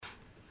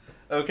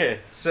Okay,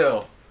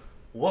 so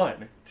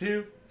 1,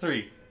 2,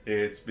 3.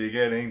 It's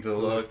beginning to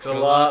look a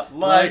lot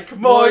like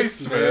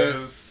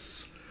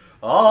Moistmas.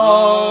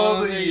 All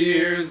the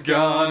years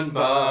gone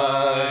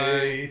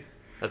by.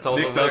 That's all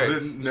Nick the lyrics.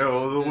 doesn't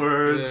know the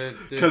words,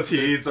 cause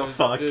he's a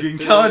fucking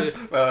cunt.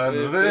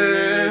 And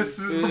this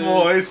is the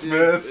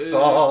Moistmas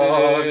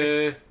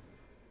song.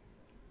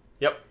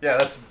 Yep. Yeah,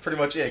 that's pretty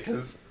much it,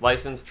 cause...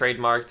 Licensed,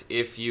 trademarked.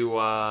 If you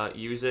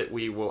use it,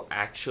 we will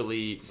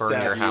actually burn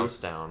Stab your you. house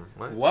down.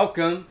 What?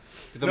 Welcome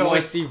to the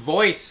Moisty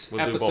Voice,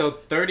 We'll do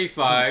episode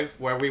 35,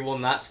 where we will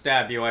not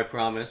stab you, I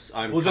promise.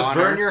 We'll just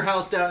burn your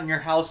house down and your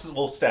house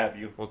will stab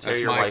you. We'll tear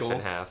That's your Michael. wife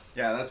in half.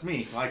 Yeah, that's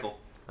me, Michael.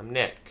 I'm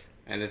Nick.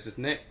 And this is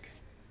Nick.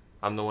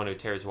 I'm the one who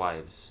tears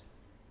wives.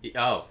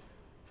 Oh.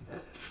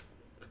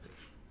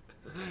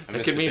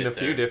 It can mean a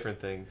few different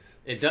things.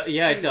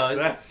 Yeah, it does.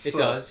 That's it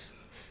does.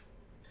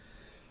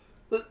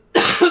 But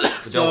don't worry,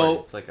 So,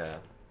 it's like a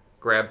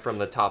grab from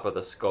the top of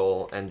the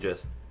skull and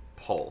just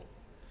pull.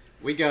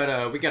 we got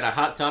a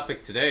hot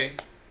topic today.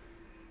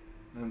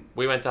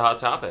 We went to Hot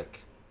Topic.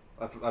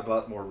 I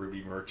bought more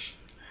Ruby merch.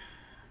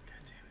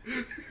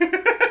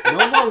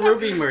 No more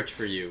Ruby merch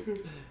for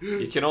you.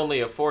 You can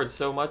only afford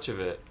so much of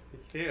it,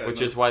 Yeah, which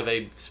is why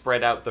they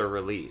spread out their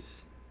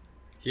release.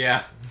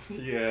 Yeah.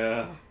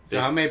 Yeah.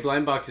 So how many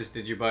blind boxes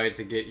did you buy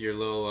to get your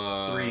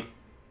little... 3.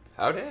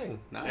 How dang.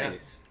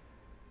 Nice.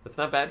 That's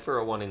not bad for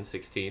a 1 in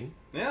 16.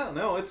 Yeah,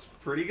 no, it's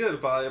pretty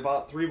good. I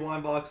bought 3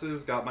 blind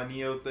boxes, got my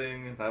Neo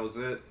thing, that was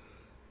it.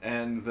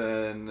 And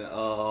then,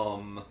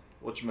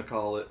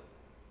 whatchamacallit?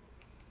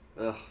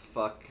 Ugh,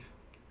 fuck.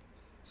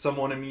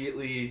 Someone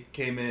immediately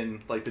came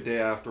in, like, the day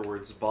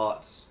afterwards,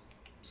 bought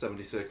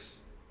 76.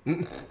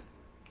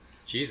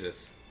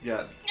 Jesus.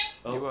 Yeah.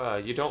 Oh.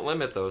 You don't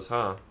limit those,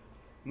 huh?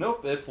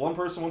 Nope, if one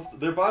person wants to...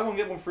 They're buy one,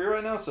 get one free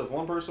right now, so if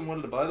one person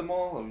wanted to buy them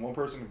all, and one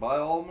person can buy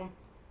all of them,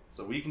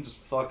 so we can just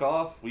fuck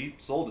off, we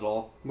sold it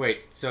all.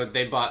 Wait, so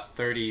they bought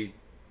 30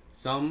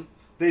 some?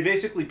 They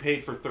basically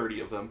paid for 30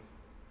 of them.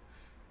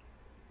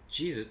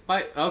 Jesus.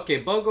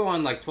 Okay, BOGO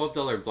on like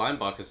 $12 blind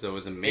boxes though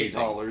is amazing.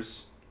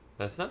 $8.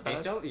 That's not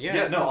bad. $8? Yeah,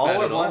 it's no, not all bad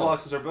our at blind all.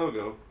 boxes are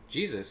BOGO.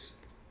 Jesus.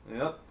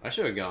 Yep. I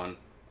should have gone.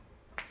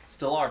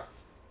 Still are.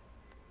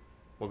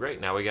 Well,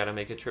 great. Now we gotta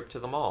make a trip to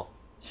the mall.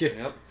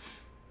 Yep.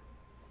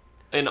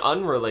 In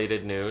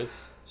unrelated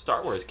news,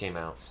 Star Wars came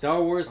out.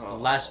 Star Wars The Oh.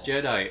 Last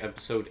Jedi,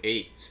 Episode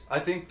 8. I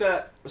think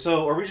that...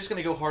 So, are we just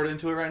going to go hard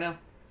into it right now?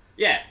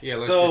 Yeah,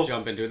 let's So, just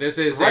jump into it. This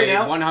is right a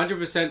now-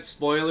 100%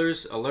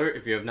 spoilers alert.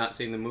 If you have not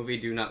seen the movie,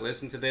 do not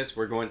listen to this.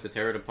 We're going to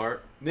tear it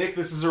apart. Nick,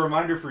 this is a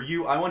reminder for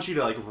you. I want you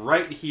to, like,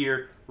 right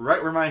here,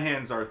 right where my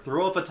hands are,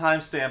 throw up a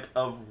timestamp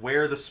of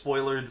where the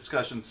spoiler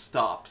discussion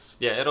stops.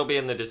 Yeah, it'll be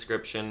in the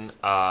description.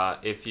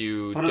 If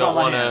you Put it don't on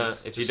my wanna,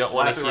 hands. if you Just don't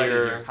wanna slap it right in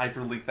hear here.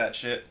 Hyperlink that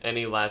shit.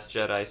 any Last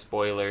Jedi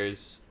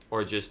spoilers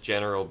or just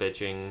general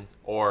bitching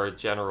or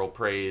general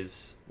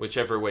praise,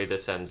 whichever way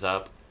this ends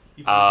up,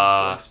 You put this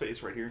blank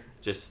space right here.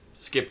 just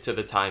skip to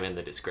the time in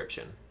the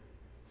description.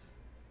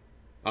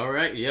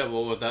 Alright, yeah,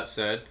 well, with that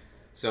said,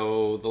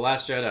 so The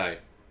Last Jedi.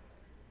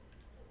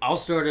 I'll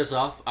start us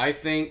off. I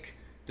think,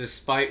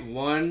 despite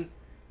one,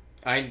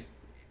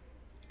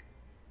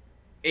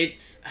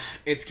 it's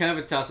kind of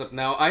a toss-up.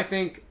 Now, I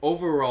think,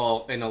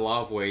 overall, in a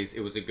lot of ways,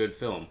 it was a good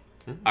film.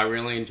 Mm-hmm. I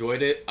really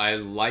enjoyed it. I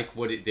like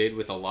what it did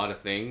with a lot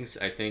of things.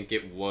 I think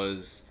it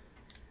was...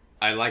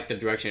 I like the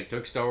direction it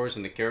took Star Wars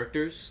and the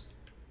characters.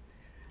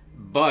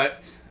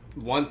 But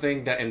one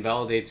thing that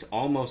invalidates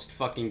almost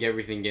fucking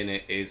everything in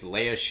it is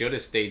Leia should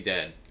have stayed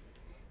dead.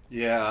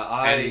 Yeah,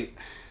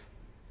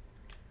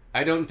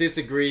 I don't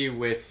disagree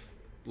with,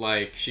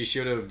 like, she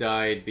should have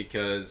died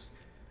because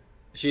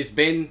she's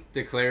been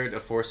declared a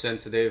Force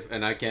sensitive,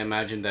 and I can't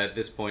imagine that at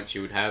this point she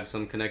would have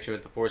some connection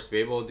with the Force to be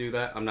able to do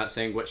that. I'm not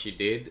saying what she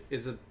did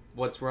is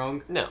what's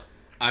wrong. No.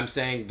 I'm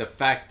saying the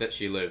fact that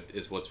she lived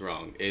is what's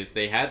wrong. Is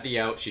they had the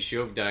out, she should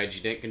have died,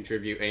 she didn't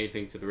contribute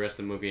anything to the rest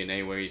of the movie in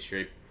any way,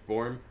 shape, or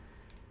form.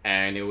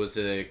 And it was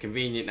a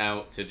convenient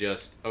out to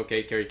just,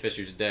 okay, Carrie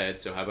Fisher's dead,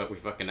 so how about we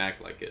fucking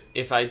act like it?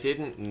 If I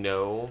didn't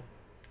know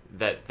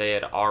that they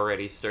had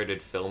already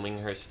started filming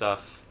her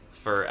stuff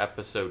for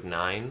episode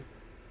 9,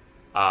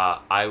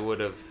 I would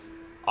have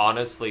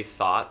honestly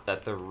thought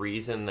that the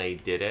reason they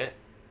did it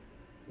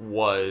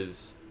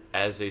was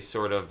as a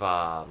sort of,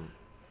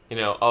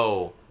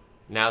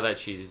 now that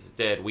she's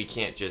dead, we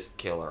can't just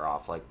kill her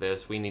off like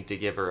this. We need to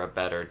give her a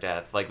better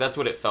death. Like, that's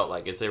what it felt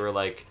like, is they were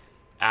like,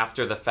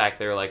 after the fact,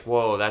 they were like,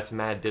 whoa, that's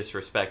mad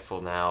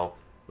disrespectful now.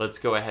 Let's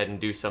go ahead and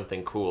do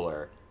something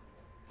cooler.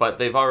 But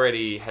they've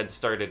already had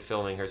started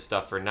filming her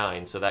stuff for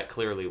 9, so that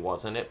clearly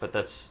wasn't it, but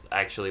that's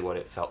actually what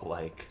it felt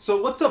like.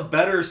 So what's a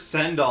better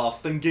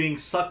send-off than getting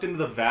sucked into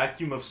the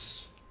vacuum of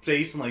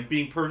space and, like,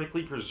 being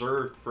perfectly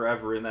preserved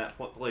forever in that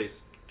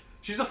place?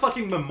 She's a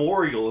fucking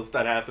memorial if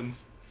that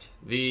happens.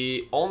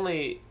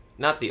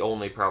 Not the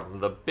only problem,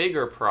 the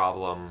bigger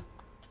problem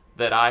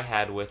that I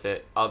had with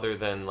it, other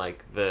than,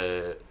 like,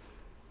 the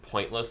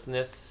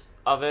pointlessness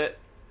of it,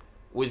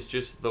 was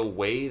just the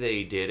way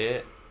they did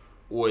it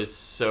was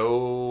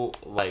so,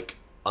 like,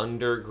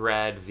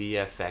 undergrad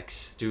VFX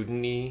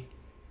student-y.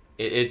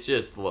 It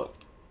just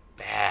looked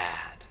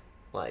bad.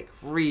 Like,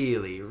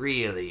 really,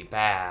 really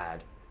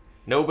bad.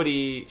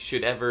 Nobody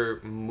should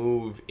ever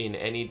move in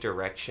any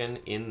direction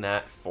in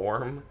that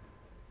form.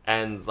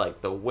 And,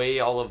 like, the way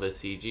all of the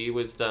CG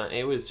was done,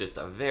 it was just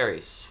a very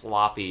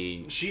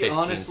sloppy She 15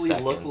 honestly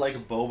seconds. looked like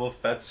Boba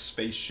Fett's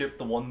spaceship,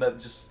 the one that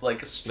just,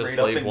 like, straight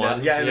up slave and one?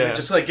 down. Yeah, and Yeah. it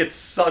just, like, gets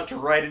sucked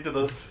right into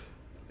the...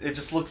 It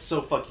just looks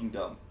so fucking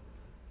dumb.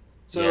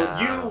 So,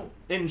 Yeah. you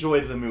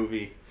enjoyed the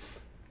movie.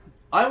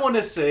 I want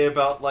to say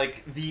about,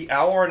 like, the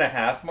hour and a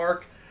half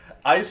mark,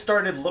 I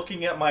started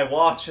looking at my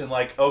watch and,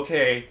 like,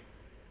 okay,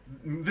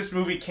 this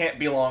movie can't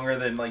be longer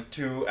than, like,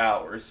 2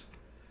 hours.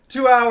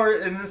 2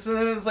 hours, and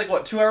then it's like,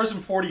 what, 2 hours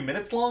and 40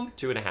 minutes long?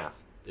 2.5.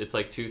 It's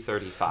like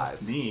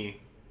 2:35.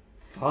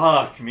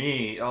 Fuck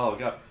me. Oh,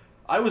 God.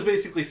 I was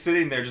basically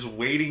sitting there just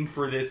waiting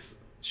for this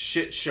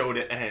shit show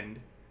to end.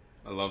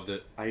 I loved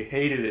it. I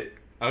hated it.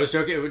 I was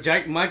joking.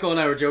 Michael and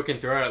I were joking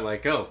throughout it,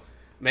 like, oh,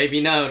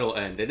 maybe now it'll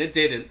end. And it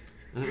didn't.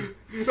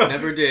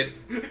 Never did.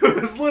 It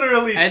was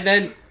literally just... And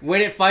then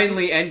when it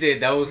finally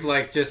ended, that was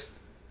like just...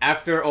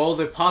 After all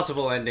the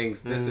possible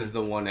endings, this is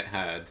the one it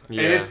had.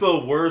 Yeah. And it's the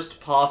worst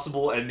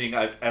possible ending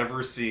I've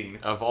ever seen.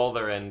 Of all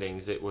their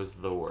endings, it was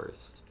the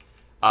worst.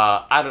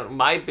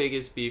 My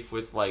biggest beef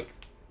with, like,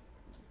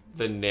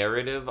 the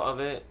narrative of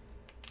it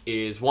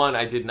is, one,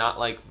 I did not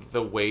like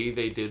the way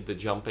they did the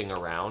jumping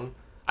around.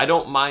 I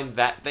don't mind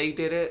that they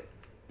did it,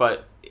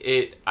 but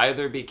it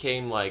either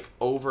became, like,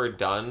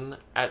 overdone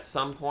at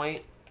some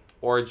point,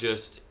 or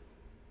just,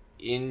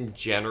 in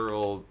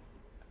general,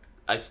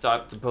 I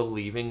stopped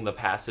believing the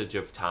passage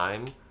of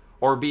time,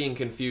 or being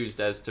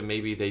confused as to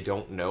maybe they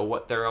don't know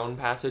what their own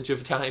passage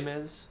of time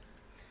is.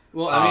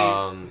 Well,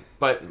 I mean,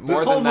 but more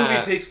this whole than movie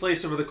that, takes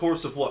place over the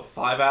course of, what,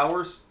 5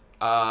 hours?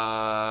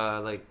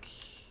 like,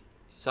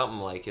 something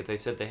like it. They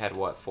said they had,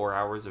 4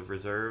 hours of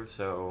reserve,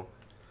 so...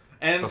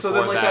 And so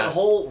then, like, that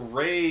whole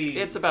Ray...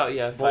 It's about,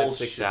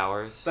 5-6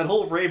 hours. That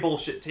whole Ray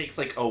bullshit takes,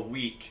 like, a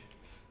week.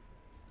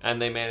 And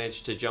they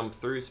managed to jump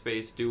through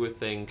space, do a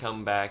thing,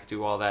 come back,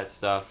 do all that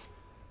stuff.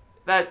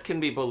 That can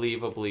be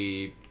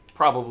believably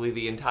probably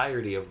the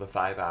entirety of the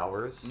 5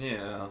 hours.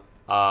 Yeah.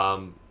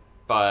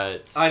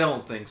 But I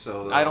don't think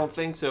so, though. I don't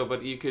think so,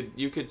 but you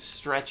could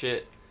stretch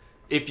it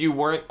if you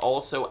weren't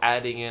also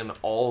adding in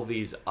all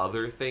these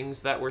other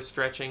things that were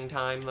stretching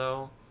time,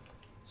 though.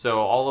 So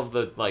all of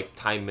the, like,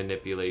 time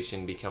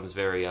manipulation becomes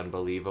very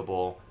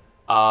unbelievable.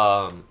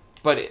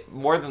 But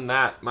more than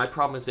that, my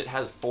problem is it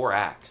has 4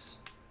 acts.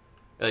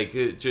 Like,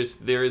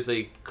 there is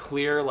a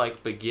clear,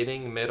 like,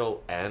 beginning,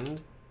 middle,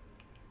 end,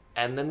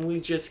 and then we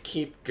just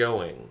keep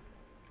going.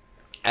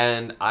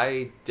 And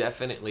I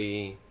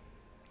definitely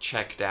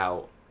checked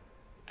out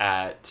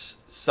at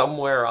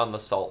somewhere on the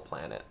Salt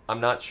Planet.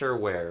 I'm not sure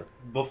where.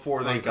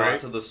 Before they got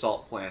to the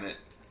Salt Planet.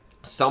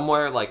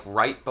 Somewhere, like,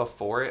 right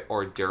before it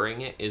or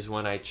during it is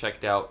when I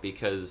checked out,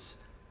 because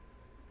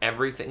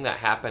everything that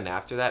happened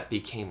after that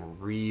became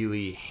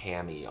really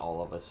hammy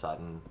all of a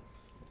sudden.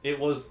 It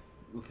was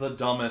the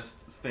dumbest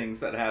things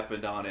that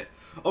happened on it.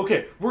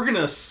 Okay, we're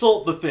gonna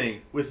assault the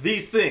thing with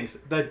these things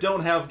that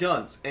don't have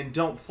guns and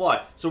don't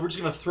fly, so we're just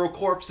gonna throw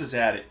corpses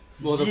at it.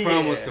 well, the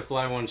problem was to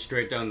fly one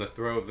straight down the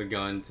throat of the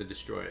gun to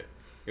destroy it.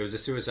 It was a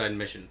suicide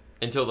mission.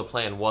 Until the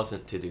plan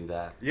wasn't to do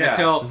that. Yeah.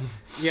 Until,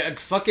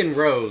 fucking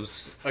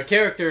Rose, a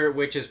character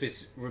which has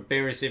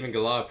been receiving a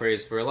lot of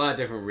praise for a lot of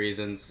different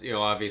reasons. You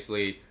know,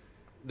 obviously,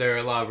 there are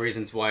a lot of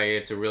reasons why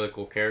it's a really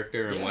cool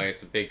character and why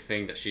it's a big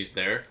thing that she's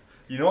there.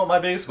 You know what my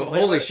biggest But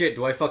complaint holy was? shit,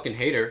 do I fucking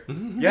hate her.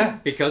 Yeah.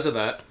 Because of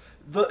that.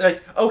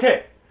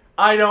 Okay,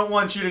 I don't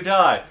want you to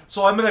die,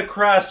 so I'm gonna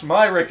crash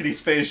my rickety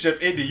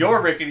spaceship into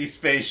your rickety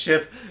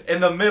spaceship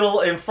in the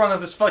middle in front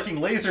of this fucking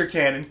laser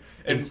cannon.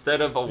 And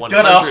Instead of a 100...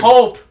 gonna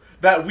hope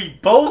that we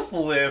both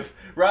live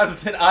rather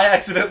than I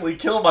accidentally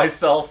kill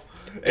myself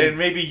and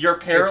maybe you're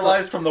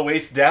paralyzed from the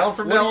waist down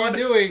from now What are on.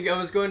 you doing? I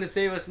was going to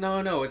save us.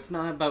 No, it's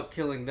not about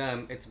killing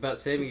them. It's about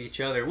saving each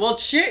other. Well,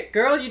 shit,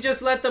 girl, you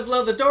just let them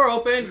blow the door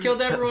open and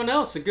killed everyone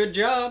else. A good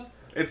job.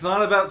 It's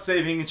not about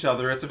saving each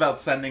other, it's about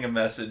sending a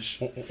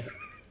message.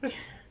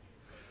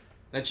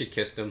 Then she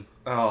kissed him.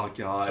 Oh, That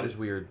God. was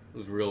weird. It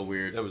was real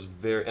weird. That was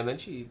very... And then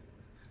she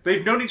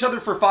They've known each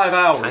other for 5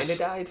 hours. kind of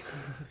died.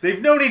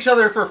 They've known each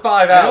other for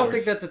 5 hours. I don't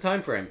think that's a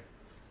time frame.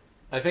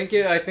 I think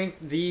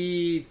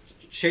the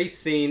chase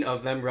scene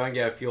of them running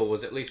out of fuel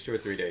was at least 2 or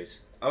 3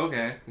 days.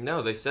 Okay.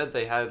 No, they said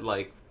they had,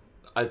 like,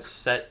 a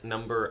set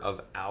number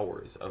of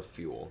hours of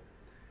fuel.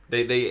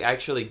 They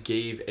actually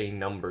gave a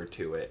number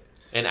to it.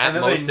 And at And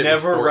then most they it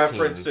was never 14.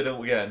 referenced it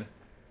again.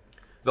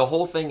 The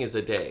whole thing is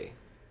a day.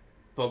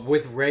 But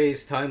with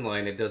Ray's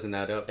timeline, it doesn't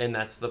add up. And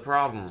that's the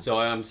problem. So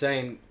I'm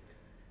saying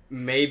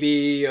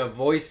maybe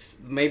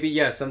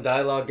some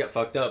dialogue got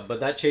fucked up, but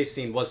that chase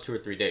scene was 2 or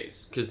 3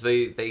 days. Because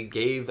they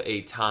gave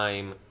a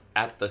time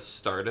at the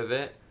start of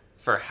it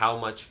for how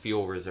much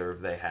fuel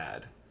reserve they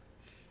had.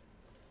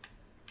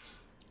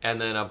 And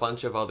then a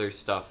bunch of other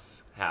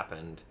stuff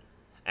happened.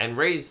 And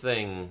Ray's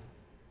thing...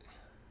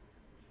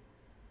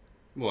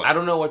 What? I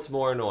don't know what's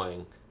more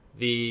annoying.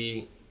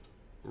 the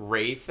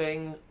Rey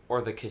thing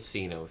or the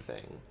casino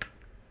thing.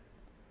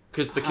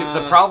 Because the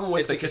problem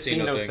with the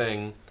casino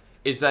thing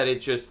is that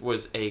it just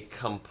was a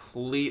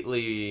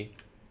completely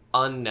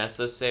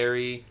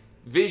unnecessary,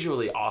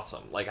 visually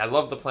awesome. Like, I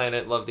love the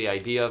planet, love the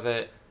idea of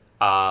it,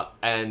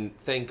 and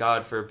thank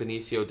God for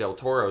Benicio del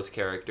Toro's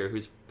character,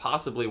 who's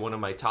possibly one of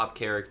my top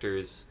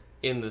characters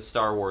in the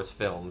Star Wars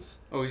films.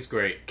 Oh, he's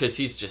great. Because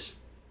he's just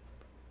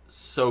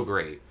so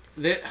great.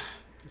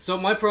 So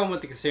my problem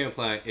with the casino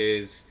planet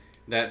is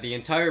that the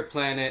entire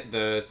planet,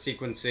 the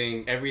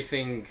sequencing,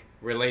 everything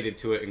related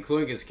to it,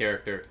 including his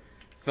character,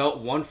 felt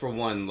one for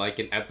one like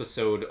an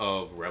episode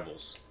of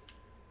Rebels.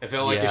 It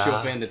felt like it should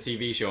have been the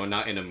TV show and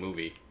not in a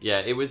movie. Yeah,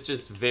 it was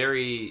just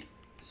very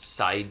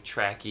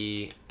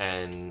sidetracky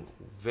and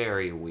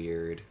very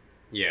weird.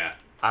 Yeah.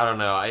 I don't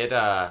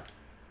know.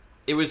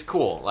 It was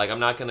cool. Like, I'm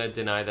not gonna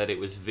deny that it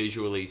was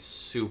visually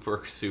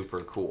super,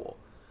 super cool.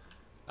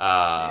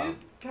 It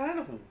kind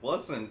of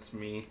wasn't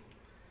me.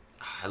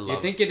 You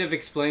think it'd have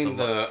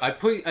explained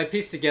I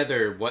pieced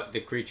together what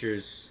the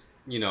creatures,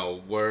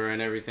 were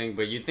and everything,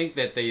 but you'd think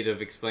that they'd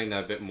have explained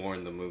that a bit more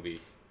in the movie.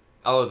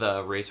 Oh,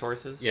 the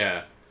racehorses?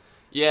 Yeah.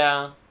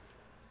 Yeah.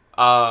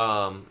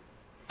 I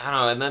don't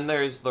know. And then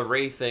there's the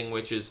Rey thing,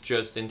 which is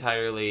just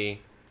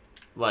entirely,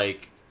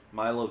 like...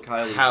 Milo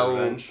Kylie's how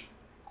revenge.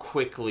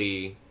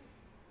 Quickly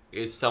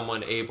is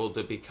someone able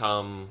to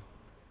become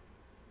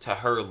to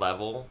her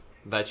level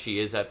that she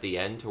is at the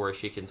end, to where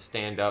she can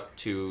stand up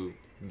to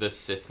the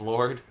Sith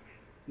Lord?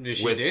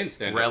 She with didn't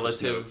stand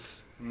relative... up to Snoke.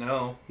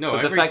 No. No,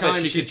 but every the fact time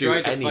that she could do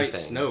tried to anything. fight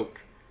Snoke,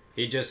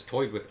 he just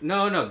toyed with...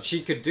 No,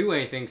 she could do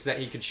anything so that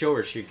he could show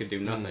her she could do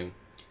nothing.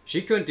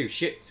 She couldn't do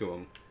shit to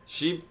him.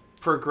 She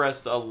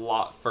progressed a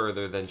lot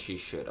further than she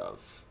should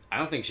have. I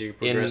don't think she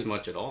progressed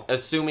much at all.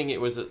 Assuming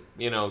it was,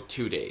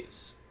 2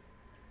 days.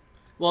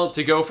 Well,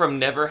 to go from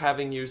never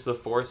having used the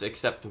Force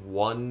except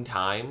one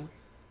time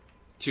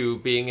to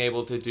being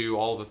able to do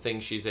all the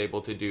things she's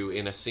able to do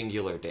in a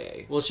singular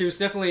day. Well,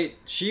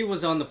 she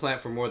was on the planet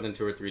for more than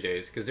 2 or 3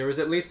 days, because there was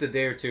at least a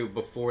day or two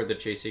before the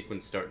chase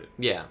sequence started.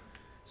 Yeah.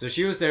 So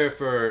she was there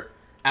for,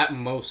 at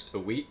most, a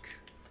week.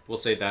 We'll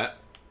say that.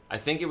 I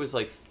think it was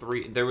like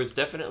 3... There was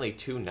definitely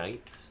 2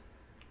 nights.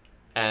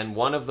 And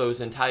one of those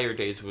entire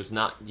days was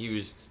not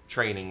used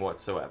training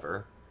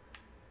whatsoever.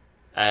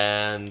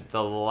 And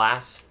the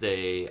last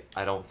day,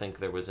 I don't think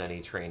there was any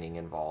training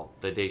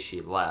involved. The day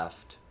she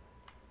left.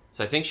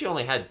 So I think she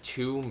only had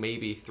 2,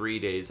 maybe 3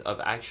 days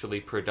of actually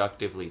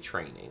productively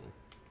training.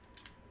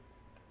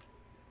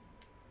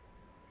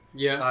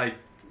 Yeah. I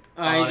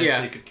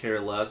honestly could care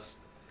less.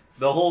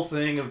 The whole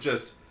thing of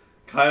just...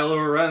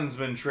 Kylo Ren's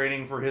been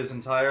training for his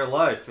entire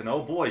life, and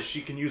oh boy, she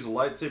can use a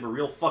lightsaber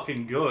real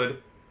fucking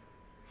good.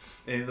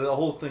 And the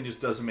whole thing just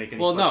doesn't make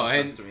any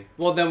sense to me.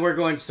 Well, then we're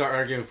going to start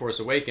arguing Force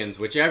Awakens,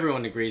 which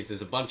everyone agrees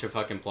is a bunch of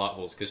fucking plot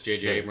holes, because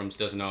J.J. Abrams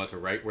doesn't know how to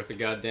write worth a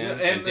goddamn,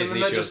 and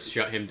Disney just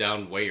shut him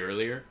down way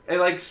earlier.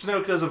 And,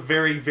 Snoke does a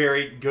very,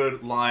 very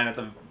good line at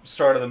the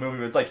start of the movie,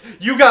 where it's like,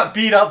 you got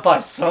beat up by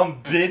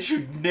some bitch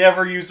who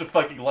never used a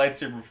fucking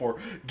lightsaber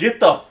before. Get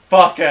the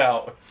fuck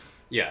out!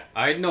 Yeah,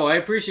 I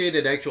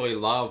appreciated actually a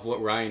lot of what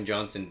Rian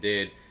Johnson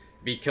did,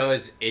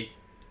 because it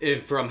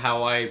from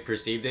how I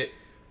perceived it,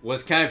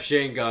 was kind of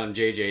shitting on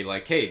JJ,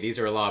 like, hey, these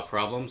are a lot of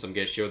problems, I'm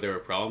gonna show there are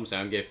problems, and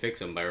I'm gonna fix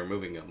them by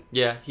removing them.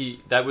 Yeah,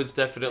 that was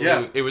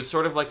definitely, it was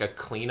sort of like a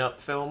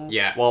cleanup film,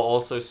 while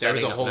also setting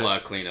there was a whole up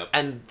lot of cleanup.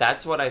 And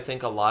that's what I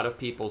think a lot of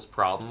people's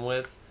problem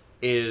with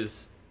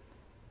is,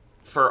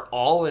 for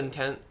all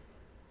intent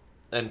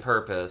and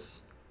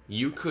purpose,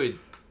 you could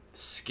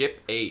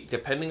skip 8,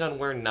 depending on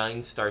where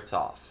 9 starts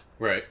off.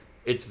 Right.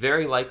 It's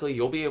very likely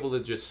you'll be able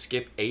to just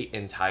skip 8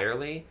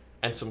 entirely,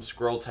 and some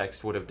scroll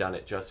text would have done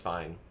it just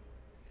fine.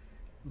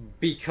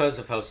 Because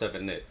of how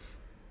 7 is.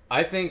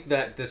 I think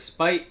that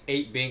despite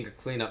 8 being a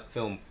cleanup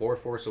film for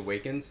Force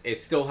Awakens, it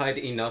still had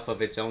enough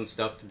of its own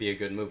stuff to be a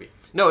good movie.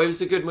 No, it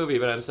was a good movie,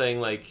 but I'm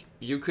saying,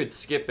 you could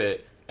skip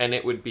it, and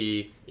it would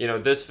be,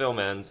 this film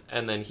ends,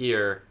 and then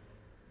here...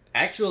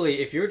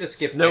 Actually, if you were to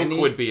skip Snoke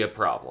would be a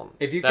problem.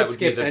 If you could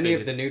skip any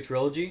of the new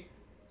trilogy,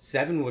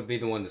 7 would be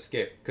the one to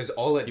skip. Because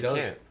all it does...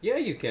 Can't. Yeah,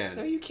 you can.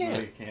 No, you can't. No,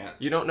 you can't.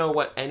 You don't know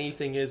what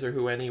anything is or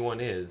who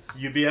anyone is.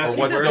 You'd be asking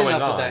what's going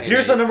on.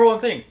 Here's the number one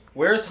thing.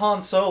 Where's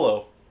Han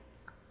Solo?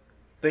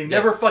 They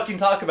never fucking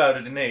talk about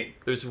it in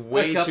 8. There's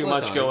way too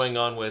much going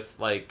on with,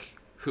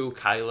 who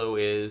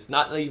Kylo is.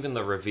 Not even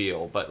the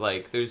reveal, but,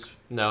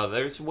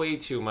 there's way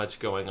too much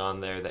going on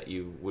there that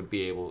you would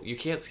be able... You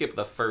can't skip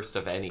the first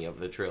of any of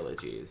the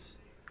trilogies.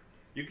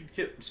 You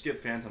could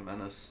skip Phantom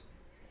Menace.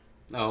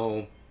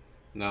 No,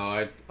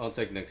 I'll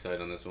take Nick's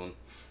side on this one.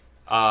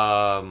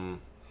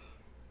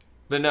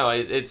 But no,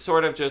 it's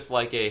sort of just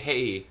like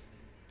hey,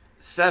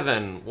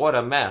 7, what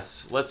a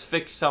mess. Let's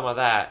fix some of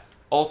that.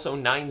 Also,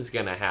 9's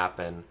gonna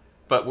happen.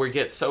 But we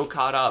get so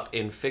caught up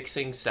in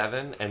fixing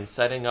 7 and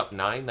setting up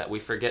 9 that we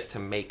forget to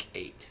make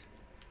 8.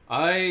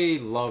 I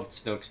loved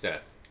Snoke's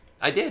death.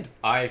 I did.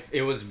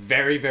 It was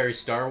very, very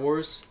Star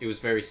Wars. It was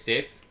very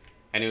Sith.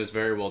 and it was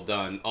very well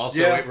done.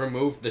 Also, Yeah. it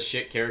removed the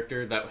shit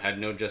character that had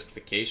no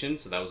justification,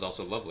 so that was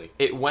also lovely.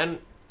 It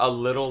went a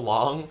little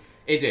long.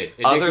 It did.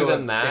 Other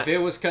than that- if it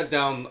was cut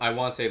down, I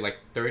want to say like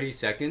 30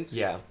 seconds.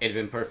 Yeah. it'd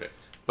been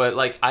perfect. But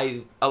like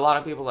a lot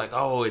of people are like,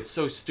 oh, it's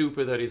so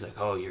stupid that he's like,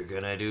 oh, you're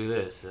gonna do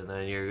this and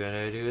then you're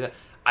gonna do that.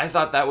 I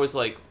thought that was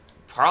like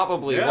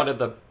probably Yeah. one of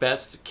the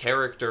best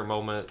character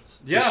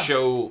moments to Yeah.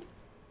 show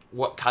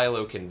what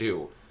Kylo can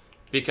do,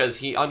 because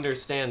he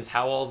understands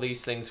how all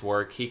these things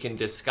work. He can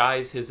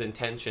disguise his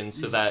intentions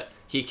so that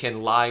he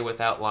can lie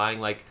without lying.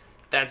 Like,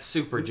 that's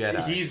super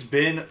Jedi. He's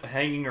been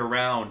hanging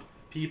around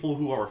people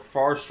who are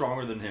far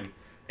stronger than him,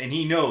 and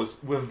he knows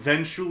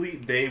eventually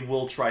they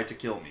will try to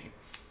kill me.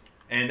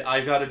 And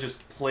I've got to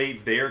just play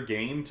their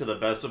game to the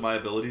best of my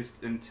abilities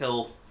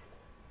until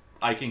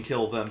I can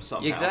kill them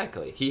somehow.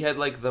 Exactly. He had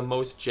like the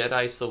most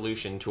Jedi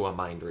solution to a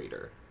mind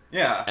reader,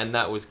 Yeah. and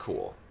that was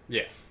cool.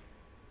 Yeah.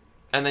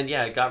 And then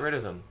it got rid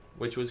of him,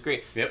 which was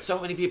great. Yep. So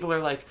many people are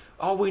like,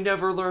 "Oh, we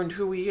never learned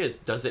who he is."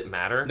 Does it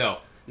matter? No,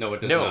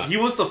 it does No, not. He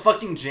was the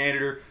fucking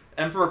janitor.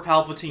 Emperor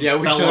Palpatine yeah,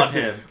 fell on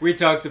him. We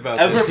talked about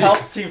Emperor this.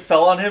 Palpatine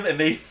fell on him, and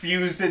they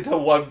fused into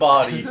one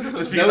body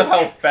just because of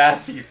how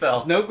fast he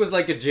fell. Snoke was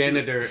like a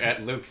janitor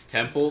at Luke's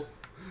temple,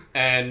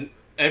 and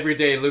every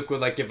day Luke would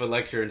like give a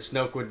lecture, and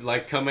Snoke would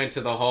like come into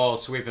the hall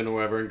sweeping or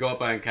whatever, and go up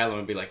behind Kylo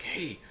and be like,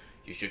 "Hey,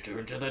 you should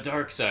turn to the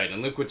dark side."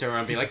 And Luke would turn around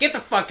and be like, "Get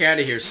the fuck out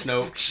of here,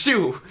 Snoke!"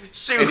 Shoo.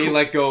 And he'd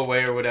like go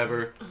away or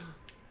whatever.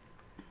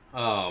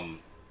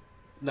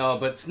 No,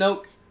 but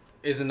Snoke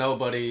is a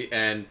nobody,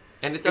 and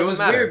And it it doesn't was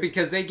matter. weird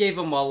because they gave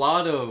him a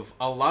lot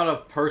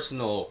of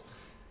personal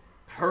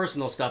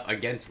stuff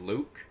against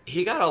Luke.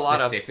 He got a lot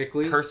of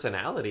specifically.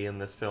 personality in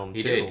this film,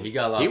 He too. did. He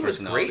got a lot He of was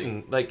personality.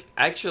 great. Like,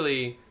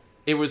 actually,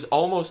 it was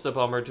almost a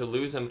bummer to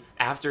lose him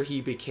after he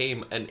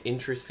became an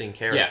interesting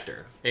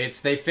character. Yeah,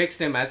 they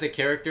fixed him as a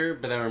character,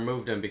 but then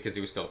removed him because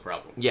he was still a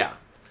problem. Yeah.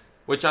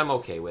 Which I'm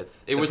okay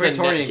with. It The was a net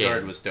Praetorian game.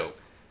 Guard was dope.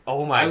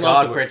 Oh my I god.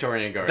 love the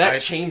Praetorian Guard.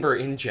 That chamber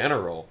in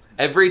general.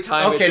 Every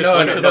time it Okay, just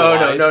went to the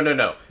wide.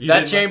 no. You That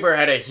didn't- chamber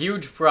had a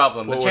huge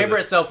problem. What The was chamber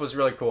it? itself was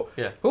really cool.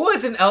 Yeah. Who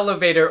has an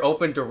elevator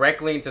open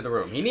directly into the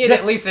room? He needed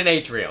at least an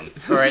atrium.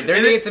 All right, there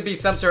And it- needed to be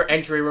some sort of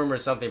entry room or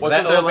something. But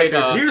Wasn't that there, like,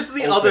 elevator. a- Here's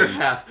the opened, other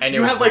half. and it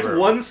You was have the like room.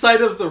 one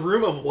side of the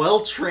room of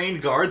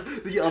well-trained guards,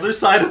 the other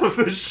side of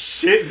the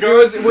shit was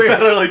guards weird.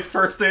 that are like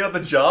first day on the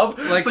job.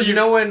 Like, so you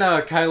know when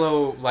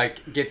Kylo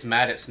like gets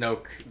mad at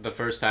Snoke the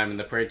first time, and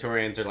the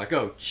Praetorians are like,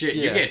 "Oh shit,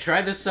 you Yeah. get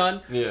try this,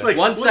 son." Yeah. Like,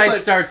 one one side side-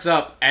 starts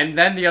up, and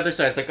then the other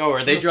side's like, "Oh,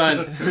 are they drawing?"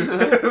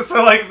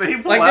 so like they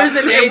pull Like, out, there's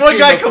an and A one team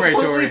guy of completely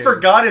Praetorians.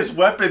 forgot his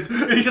weapons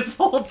and he just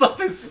holds up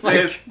his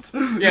Like, fists.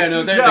 yeah,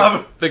 no, they're-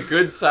 yeah, The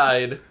good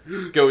side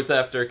goes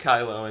after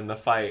Kylo in the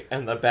fight,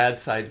 and the bad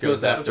side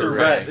goes, Goes after after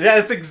Rey. Rey. yeah,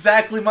 it's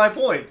exactly my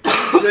point.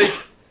 Like, that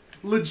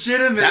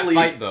legitimately,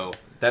 fight though.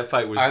 That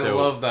fight was I dope.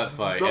 love that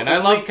fight, the and I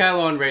only- love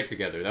Kylo and Rey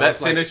together. that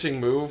was like, finishing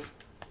move.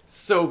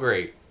 So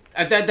great.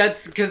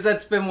 that's because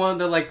that's been one of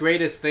the like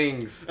greatest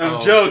things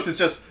of jokes. It's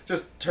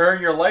just turn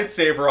your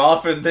lightsaber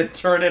off and then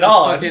turn it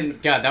on. Fucking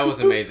God, that was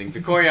amazing. The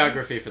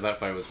choreography for that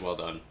fight was well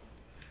done.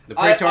 The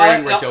I,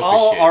 Praetorian were dope as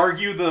I'll shit.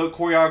 argue the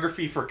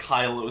choreography for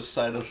Kylo's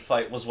side of the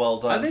fight was well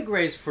done. I think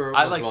Rey's was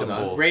I liked well them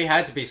done. both. Rey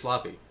had to be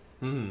sloppy.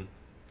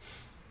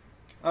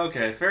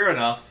 Okay, fair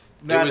enough.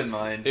 That it was, in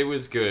mind. It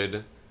was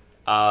good.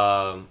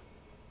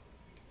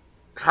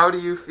 How do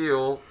you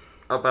feel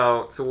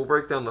about? So we'll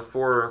break down the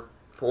four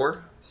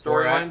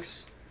storylines.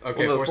 acts.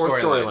 Okay, Well, the four four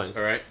storylines. storylines.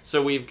 All right.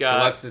 So we've So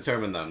got let's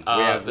determine them. We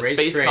have the race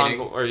space training,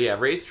 convoy,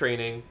 race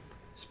training,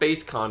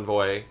 space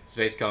convoy.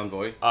 space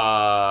convoy.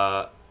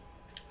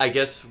 I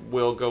guess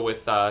we'll go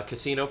with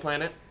Casino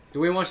Planet. Do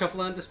we want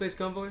Shuffle into space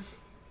convoy,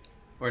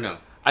 or no?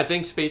 I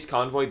think Space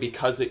Convoy,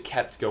 because it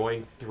kept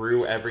going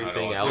through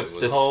everything know, it else,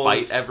 was- despite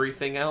Hose.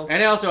 everything else,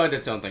 And it also had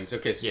its own things.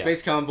 Okay, so Yeah.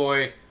 space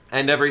convoy.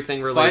 and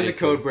everything related. Find the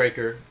code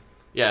breaker.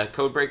 Yeah,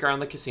 Codebreaker on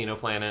the Casino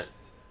Planet,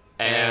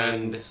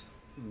 and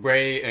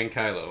Rey and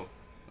Kylo,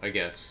 I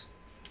guess.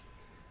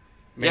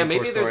 yeah, Main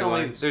maybe core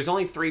storylines. there's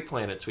only 3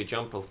 planets we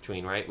jump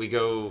between, right? We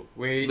go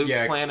We- Luke's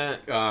yeah,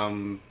 planet,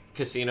 I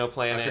Casino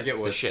Planet, forget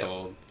what the it's ship.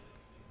 called.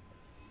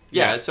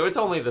 Yeah, Yeah. so it's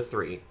only the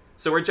 3.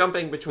 So we're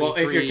jumping between Well,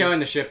 3. if you're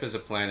counting the ship as a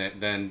planet,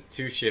 then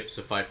 2 ships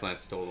of 5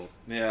 planets total.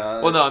 Yeah.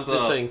 Well, no, I'm it's,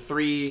 just saying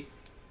 3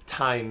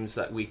 times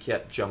that we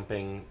kept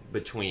jumping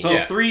between. So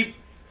Yeah. 3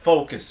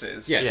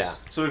 focuses. Yes. Yeah.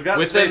 So we've got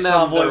Within Space them,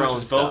 Convoy, their which own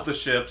is both stuff. the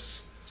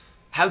ships.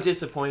 How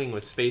disappointing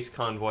was Space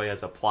Convoy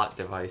as a plot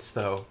device,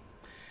 though?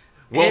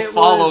 We'll It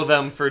follow was-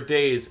 them for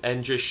days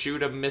and just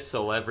shoot a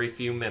missile every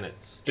few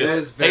minutes. It Just,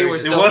 was very- hey, we're It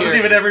It still wasn't here.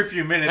 even every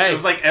few minutes. Hey. It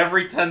was like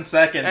every 10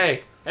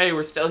 seconds. Hey,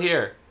 we're still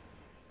here.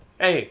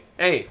 Hey.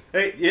 Hey,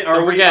 yeah, Don't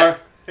are we?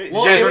 forget. Hey, did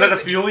Well, you guys it run out was-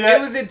 of fuel yet?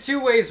 It was in 2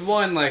 ways.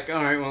 One, like,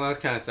 alright, well, that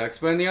kind of sucks.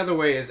 But in the other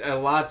way is, a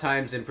lot of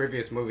times in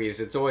previous movies,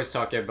 it's always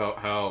talking about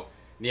how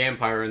the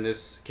Empire, in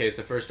this case,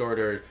 the First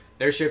Order,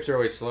 their ships are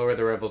always slower,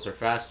 the Rebels are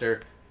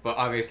faster. But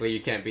obviously,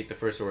 you can't beat the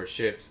First Order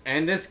ships. And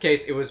in this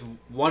case, it was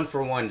 1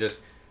 for 1.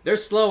 Just, they're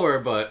slower,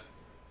 but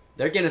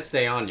they're gonna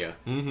stay on you.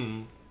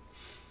 Mm-hmm.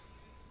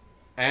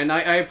 And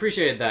I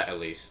appreciated that, at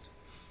least.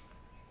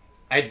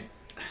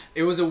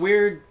 It was a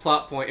weird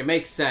plot point. It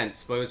makes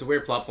sense, but it was a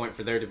weird plot point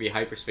for there to be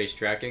hyperspace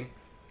tracking.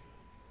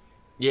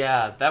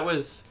 Yeah, that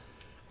was...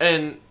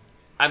 And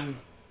I'm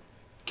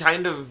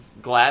kind of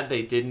glad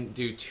they didn't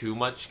do too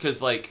much,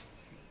 because, like,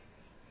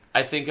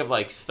 I think of,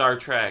 like, Star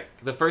Trek.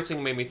 The first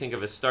thing made me think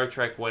of is Star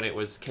Trek when it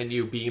was, can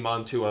you beam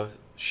onto a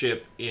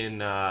ship in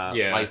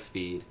light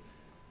speed?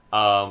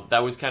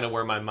 That was kind of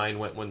where my mind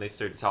went when they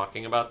started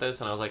talking about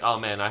this, and I was like, oh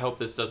man, I hope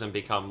this doesn't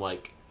become,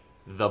 like,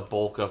 the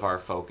bulk of our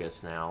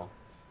focus now.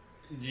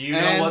 Do you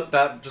know what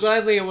that just...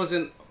 Gladly, it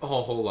wasn't a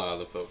whole lot of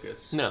the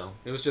focus. No.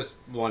 It was just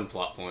one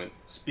plot point.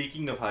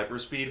 Speaking of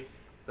hyperspeed,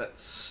 that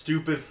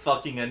stupid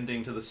fucking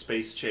ending to the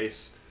space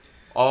chase.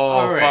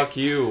 Oh, right. Fuck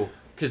you.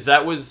 Because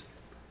that was...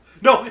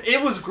 No,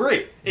 it was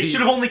great. It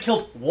should have only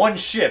killed one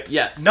ship.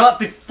 Yes. Not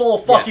the full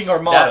fucking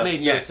armada. That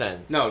made no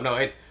sense.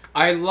 No,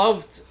 I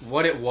loved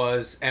what it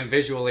was, and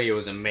visually it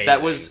was amazing.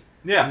 That was,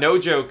 no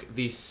joke,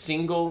 the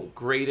single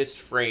greatest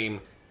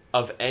frame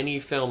of any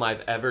film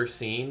I've ever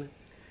seen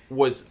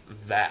was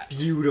that.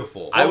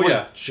 Beautiful. I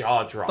was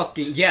jaw-dropped.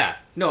 Fucking, yeah.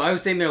 No, I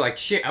was sitting there like,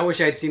 shit, I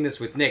wish I had seen this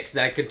with Nick, so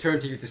that I could turn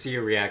to you to see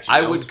your reaction.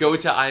 I would go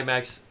to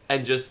IMAX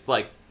and just,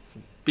 like,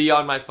 be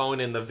on my phone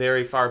in the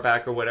very far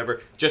back or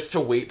whatever, just to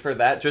wait for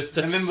that, just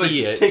to see it. And then, like,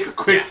 just take a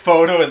quick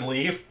photo and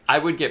leave. I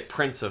would get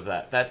prints of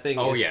that. That thing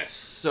is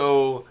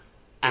so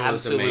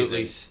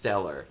absolutely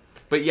stellar.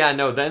 But yeah,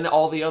 no, then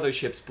all the other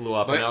ships blew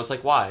up, and I was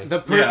like, why? The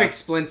perfect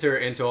splinter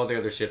into all the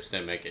other ships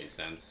didn't make any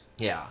sense.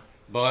 Yeah.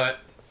 But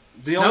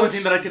the only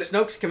thing that I could...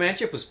 Snoke's command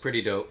ship was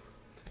pretty dope.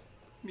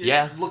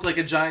 It looked like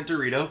a giant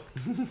Dorito.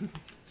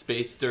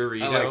 Space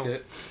Dorito.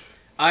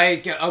 I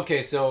liked it.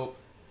 Okay, so...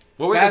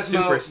 What were Phasma the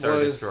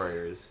Superstar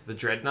Destroyers? The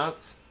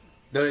Dreadnoughts?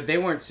 They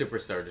weren't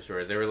Superstar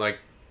Destroyers. They were like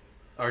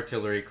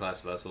artillery class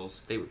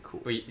vessels. They were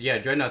cool. But yeah,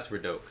 Dreadnoughts were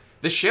dope.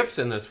 The ships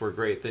in this were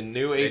great. The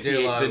new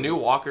the new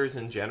walkers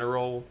in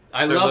general.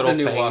 I love the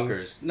new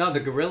walkers. No, the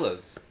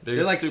gorillas.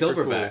 They're like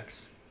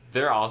silverbacks. Cool.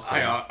 They're awesome.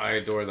 I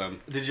adore them.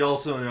 Did you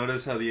also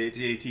notice how the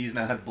AT-ATs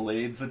now had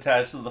blades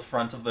attached to the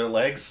front of their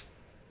legs?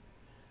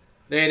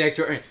 They had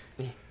extra...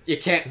 You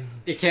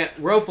can't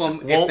rope them.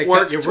 Won't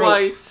work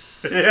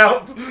twice.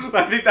 Yep.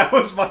 I think that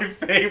was my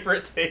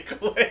favorite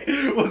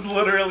takeaway. Was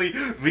literally,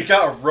 we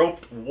got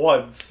roped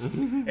once,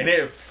 and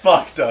it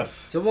fucked us.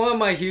 So one of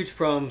my huge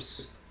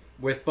problems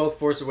with both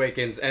Force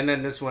Awakens and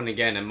then this one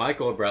again, and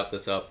Michael brought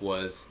this up,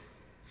 was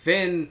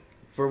Finn,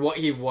 for what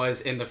he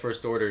was in the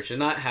First Order, should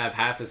not have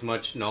half as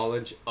much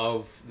knowledge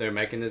of their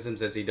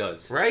mechanisms as he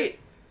does. Right.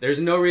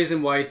 There's no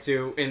reason why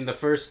in the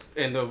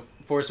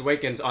Force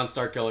Awakens on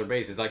Starkiller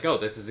Base, he's like, oh,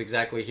 this is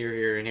exactly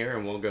here, and here,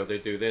 and we'll go to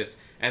do this.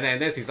 And then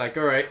this, he's like,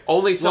 all right.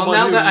 Only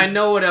someone that I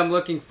know what I'm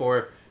looking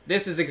for,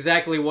 this is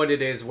exactly what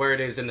it is, where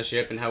it is in the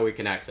ship, and how we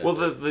can access it.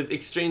 Well, the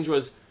exchange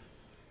was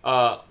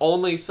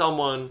only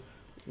someone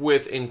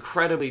with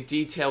incredibly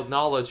detailed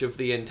knowledge of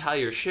the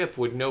entire ship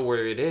would know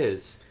where it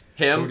is.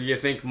 Him. Who do you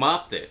think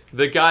mopped it?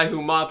 The guy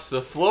who mops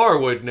the floor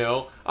would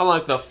know. I'm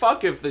like, the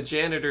fuck if the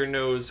janitor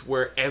knows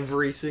where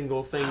every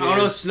single thing is? I don't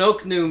know,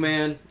 Snoke knew,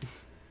 man.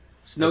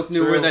 Snoke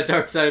knew where that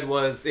dark side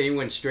was, and he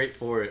went straight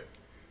for it.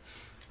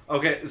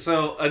 Okay,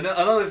 so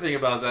another thing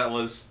about that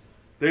was,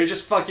 they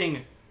just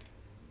fucking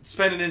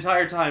spend an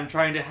entire time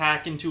trying to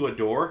hack into a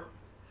door.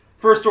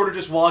 First Order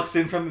just walks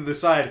in from the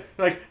side.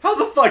 Like, how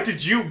the fuck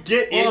did you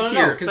get in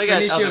here? Because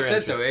Benicio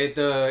said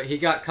so. He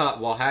got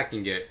caught while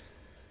hacking it.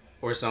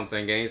 Or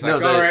something. And he's like,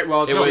 alright,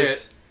 well, it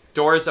was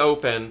doors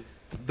open.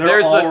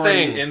 There's the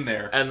thing in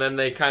there. And then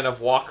they kind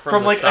of walk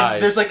from the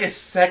side. There's like a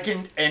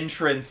second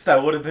entrance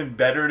that would have been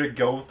better to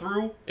go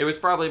through. It was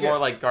probably more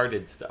like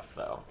guarded stuff,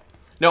 though.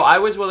 No, I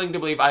was willing to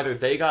believe either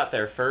they got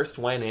there first,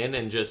 went in,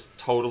 and just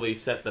totally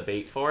set the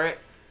bait for it.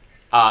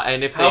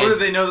 And if How did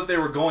they know that they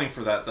were going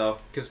for that, though?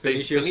 Because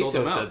Benicio sold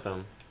them out. Said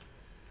them.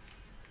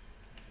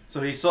 So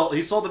he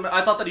sold them.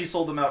 I thought that he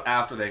sold them out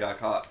after they got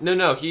caught.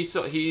 No,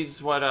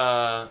 he's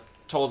what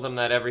told them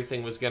that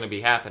everything was going to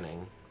be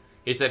happening.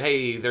 He said,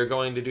 hey, they're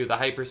going to do the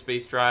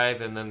hyperspace drive,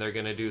 and then they're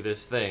going to do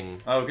this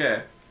thing.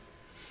 Okay.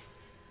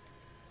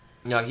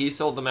 No, he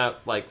sold them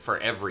out, like, for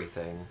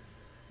everything.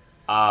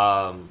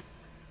 And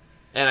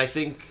I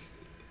think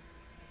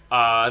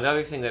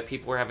another thing that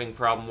people were having a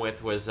problem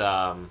with was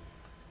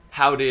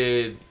how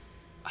did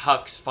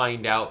Hux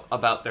find out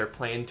about their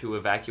plan to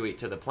evacuate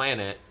to the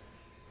planet?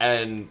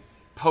 And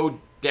Poe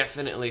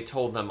definitely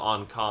told them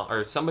on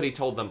or somebody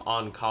told them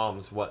on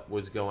comms what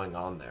was going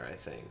on there, I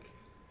think.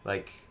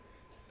 Like,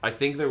 I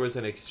think there was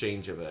an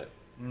exchange of it.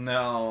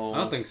 No. I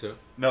don't think so.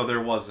 No,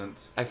 there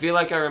wasn't. I feel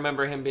like I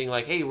remember him being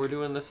like, hey, we're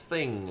doing this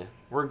thing.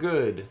 We're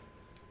good.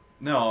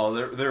 No,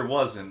 there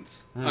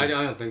wasn't. I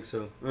don't think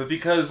so.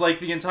 Because, like,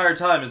 the entire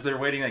time as they're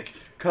waiting, like,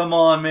 come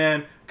on,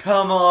 man,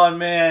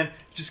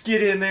 just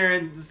get in there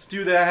and just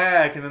do the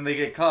hack. And then they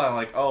get caught. I'm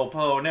like, oh,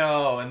 Poe,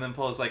 no. And then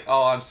Poe's like,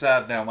 oh, I'm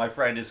sad now. My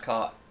friend is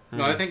caught.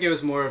 No, I think it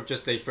was more of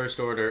just a First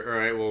Order,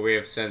 alright, well, we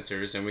have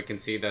sensors, and we can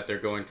see that they're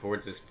going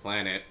towards this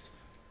planet.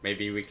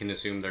 Maybe we can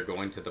assume they're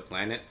going to the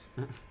planet.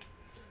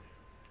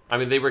 I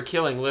mean, they were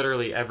killing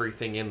literally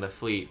everything in the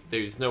fleet.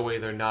 There's no way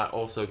they're not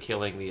also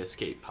killing the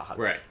escape pods.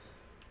 Right.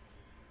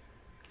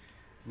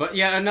 But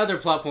yeah, another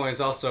plot point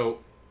is also,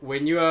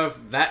 when you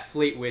have that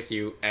fleet with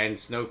you and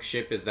Snoke's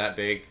ship is that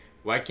big,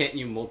 why can't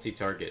you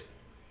multi-target?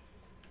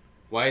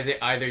 Why is it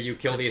either you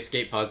kill the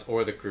escape pods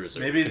or the cruiser?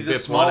 Maybe the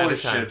smaller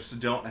ships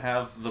don't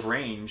have the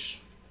range.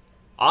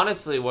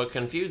 Honestly, what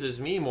confuses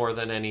me more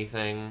than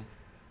anything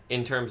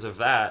in terms of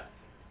that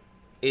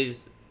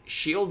is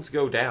shields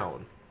go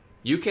down.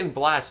 You can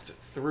blast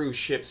through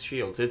ships'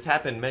 shields. It's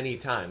happened many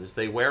times.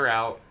 They wear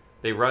out,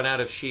 they run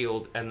out of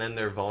shield, and then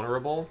they're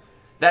vulnerable.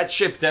 That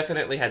ship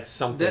definitely had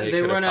something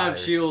They run out of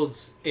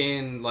shields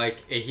in,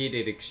 like, a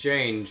heated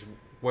exchange,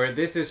 where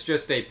this is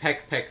just a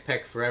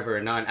peck forever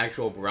and not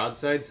actual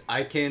broadsides.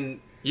 I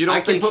can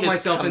put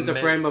myself into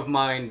frame of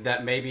mind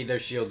that maybe their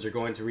shields are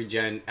going to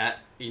regen at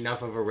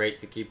enough of a rate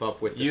to keep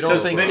up with the You don't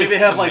think maybe they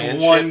have like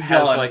one gun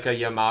has like a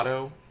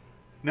Yamato?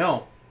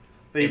 No.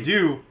 They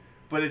do,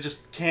 but it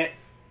just can't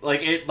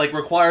like it like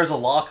requires a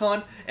lock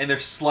on and they're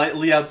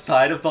slightly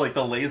outside of the like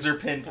the laser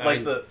pin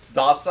like the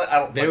dot side. I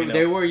don't fucking know.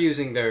 They were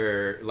using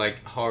their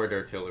like hard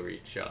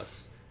artillery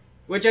shots.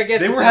 Which I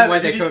guess They is were the having- way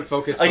they did you- couldn't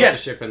focus both again, the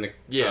ship and the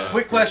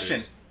Quick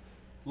question.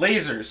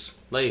 Lasers.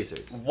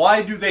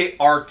 Why do they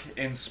arc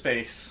in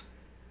space?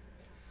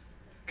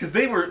 Because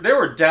there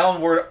were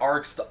downward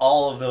arcs to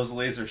all of those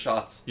laser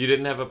shots. You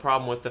didn't have a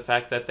problem with the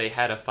fact that they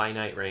had a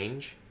finite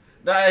range?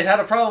 I had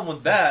a problem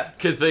with that.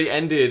 Because they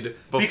ended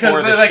before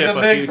Because the ship the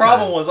a big few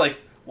problem times. was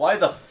like, why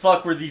the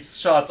fuck were these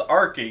shots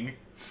arcing?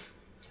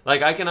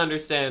 Like, I can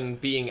understand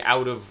being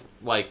out of,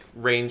 like,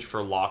 range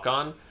for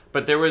lock-on,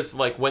 but there was,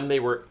 like, when they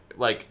were,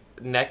 like,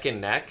 neck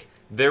and neck,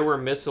 there were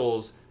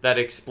missiles that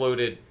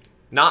exploded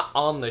not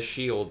on the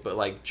shield, but,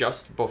 like,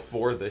 just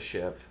before the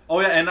ship. Oh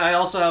yeah, and I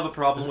also have a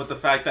problem with the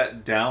fact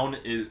that down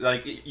is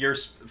like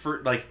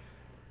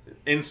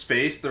in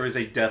space there is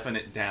a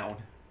definite down.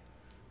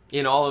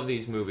 In all of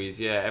these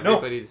movies, yeah,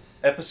 everybody's...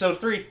 No, episode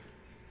 3.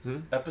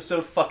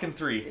 Episode fucking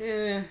 3.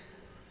 Eh.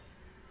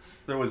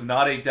 There was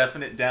not a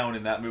definite down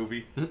in that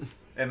movie.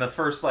 In the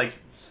first like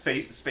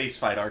space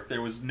fight arc,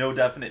 there was no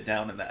definite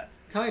down in that.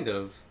 Kind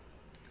of.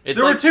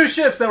 There were two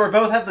ships that were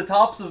both had the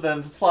tops of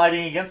them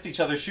sliding against each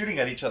other, shooting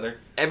at each other.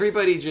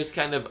 Everybody just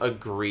kind of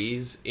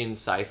agrees in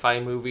sci-fi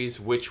movies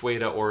which way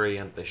to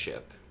orient the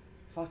ship.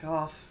 Fuck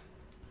off.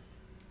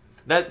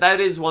 That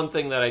is one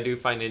thing that I do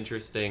find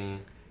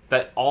interesting,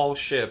 that all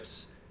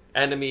ships,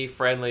 enemy,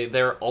 friendly,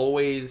 they're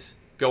always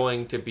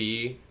going to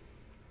be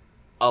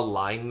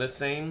aligned the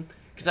same.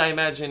 Because I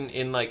imagine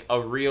in like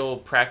a real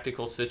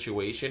practical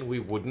situation, we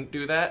wouldn't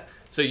do that.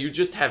 So you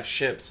just have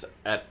ships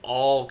at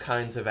all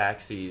kinds of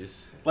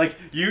axes. Like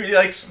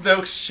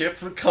Snoke's ship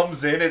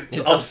comes in and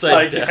it's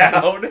upside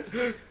down.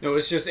 No,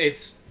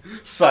 it's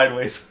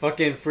sideways.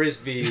 Fucking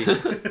frisbee.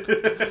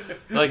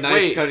 Like, knife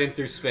wait, cutting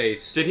through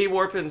space. did he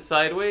warp in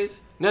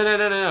sideways?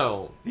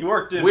 No. He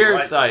worked in We're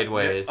right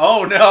sideways.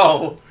 Oh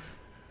no!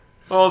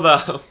 Hold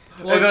up.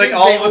 Well, and then, like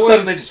all of a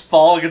sudden they just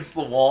fall against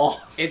the wall.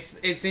 It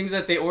seems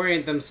that they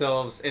orient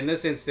themselves. In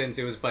this instance,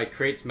 it was by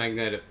Krait's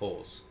magnetic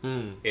poles.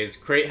 Is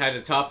Krait had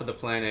the top of the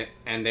planet,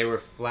 and they were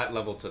flat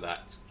level to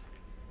that.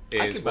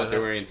 Is what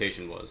their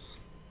orientation was.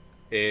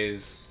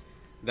 Is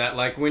that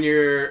like when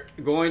you're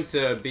going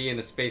to be in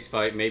a space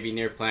fight, maybe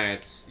near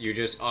planets, you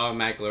just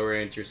automatically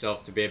orient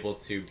yourself to be able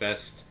to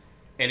best,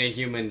 in a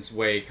human's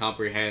way,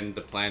 comprehend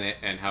the planet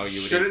and how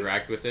you would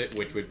interact with it,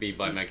 which would be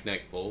by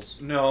magnetic poles.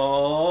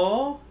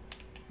 No.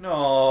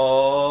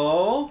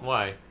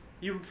 Why?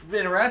 You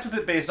interact with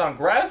it based on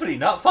gravity,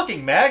 not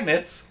fucking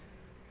magnets.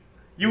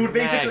 You would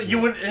you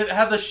would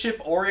have the ship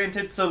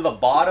oriented so the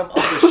bottom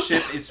of the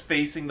ship is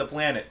facing the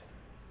planet.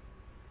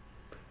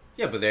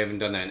 Yeah, but they haven't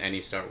done that in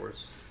any Star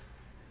Wars.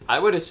 I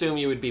would assume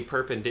you would be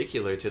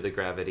perpendicular to the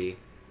gravity.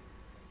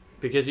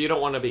 Because you don't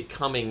want to be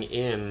coming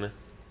in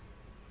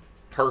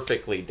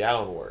perfectly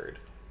downward.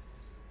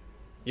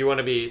 You want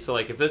to be, so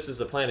like if this is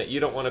a planet, you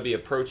don't want to be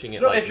approaching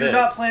it like this. No, if you're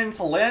not planning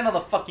to land on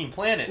the fucking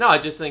planet. No, I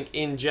just think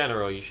in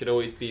general you should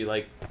always be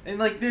like... And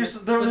like there's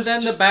But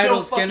then the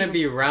battle's gonna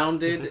be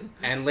rounded,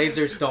 and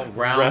lasers don't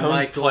round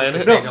like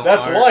planets. No,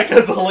 that's why,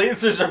 because the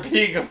lasers are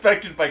being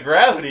affected by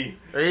gravity.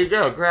 There you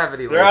go,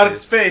 gravity lasers. They're out in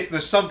space, and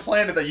there's some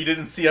planet that you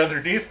didn't see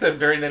underneath them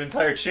during that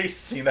entire chase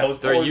scene that was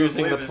They're pulling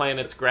using those the lasers.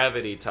 planet's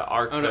gravity to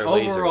arc their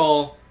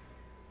overall, lasers.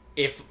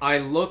 if I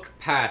look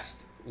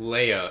past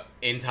Leia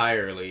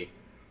entirely,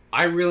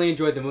 I really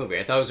enjoyed the movie.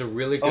 I thought it was a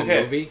really good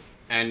movie,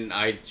 and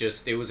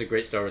it was a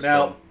great Star Wars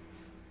film.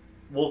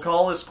 We'll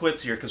call this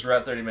quits here because we're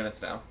at 30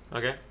 minutes now.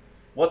 Okay.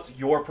 What's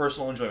your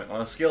personal enjoyment? On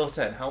a scale of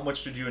 10, how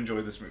much did you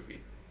enjoy this movie?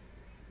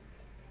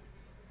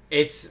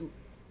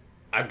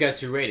 I've got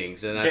 2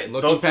 ratings, and that's Okay,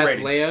 looking both past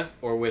ratings. Leia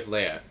or with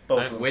Leia.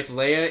 Both of them. With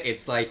Leia,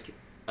 it's like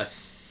a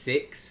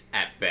 6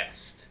 at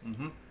best.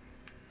 Mm-hmm.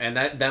 And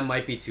that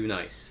might be too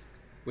nice.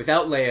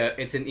 Without Leia,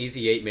 it's an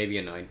easy 8, maybe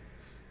a 9.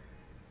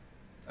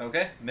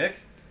 Okay, Nick?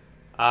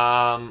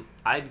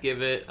 I'd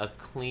give it a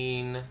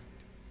clean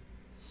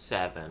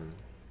 7.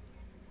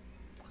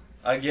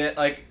 Again,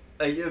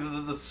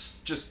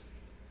 that's just...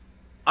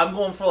 I'm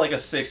going for like a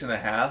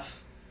 6.5.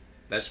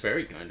 That's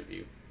very kind of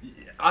you.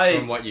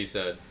 From what you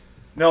said.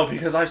 No,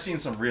 because I've seen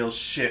some real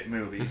shit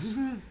movies.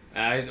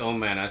 Oh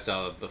man, I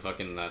saw the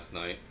fucking last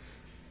night.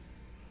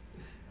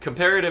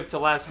 Comparative to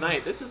last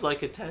night, this is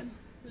like a 10.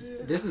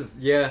 This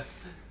is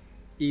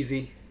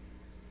easy.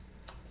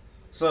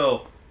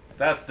 So,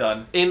 that's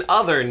done. In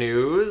other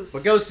news...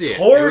 But go see it.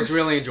 Porgs, It was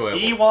really enjoyable.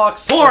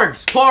 Ewoks.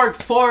 Porgs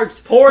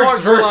Porgs were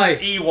versus life.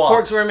 Ewoks.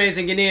 Porgs were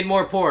amazing. You need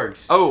more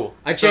porgs. Oh,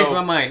 I changed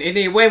my mind. You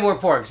need way more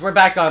porgs. We're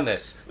back on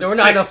this. There were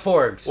not enough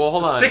porgs. Well,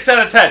 hold on. 6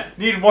 out of 10.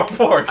 Need more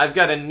porgs. I've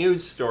got a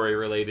news story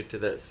related to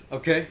this.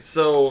 Okay.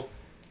 So,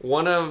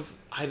 one of,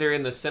 either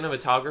in the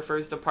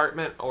cinematographer's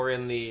department or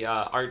in the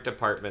art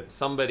department,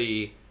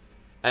 somebody,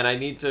 and I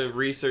need to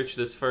research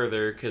this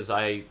further because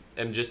I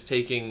am just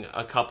taking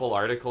a couple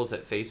articles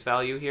at face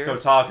value here.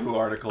 Kotaku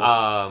articles.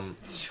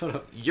 Shut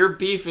up. Your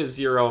beef is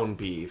your own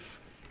beef.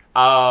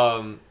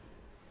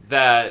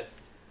 That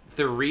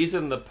the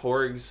reason the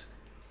Porgs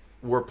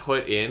were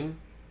put in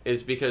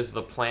is because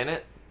the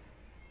planet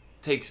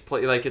takes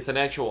place, like, it's an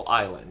actual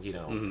island, you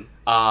know.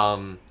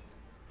 Mm-hmm.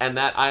 And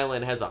that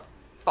island has a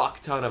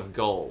fuck ton of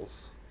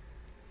gulls.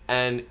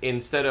 And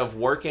instead of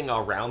working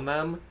around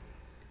them,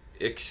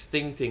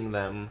 extincting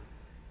them,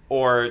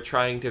 or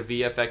trying to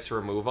VFX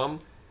remove them,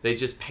 they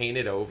just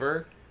painted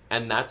over,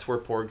 and that's where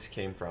Porgs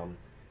came from.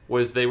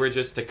 Was they were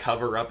just to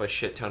cover up a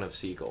shit ton of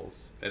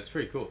seagulls. That's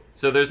pretty cool.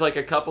 So there's like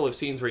a couple of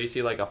scenes where you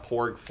see like a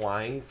Porg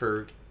flying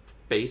for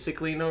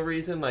basically no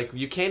reason. Like,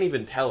 you can't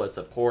even tell it's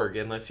a Porg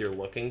unless you're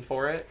looking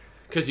for it,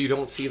 because you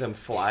don't see them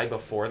fly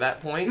before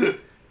that point.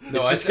 No,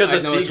 it's just because I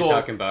know what you're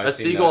talking about. a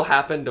seagull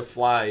happened to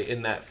fly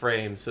in that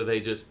frame, so they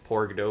just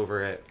Porged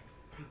over it.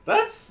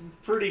 That's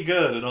pretty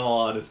good, in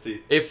all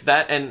honesty. If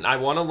that, and I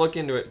want to look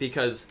into it,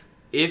 because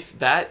if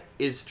that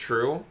is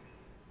true,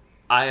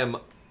 I am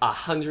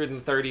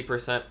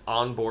 130%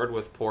 on board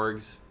with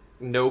Porgs,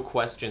 no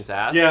questions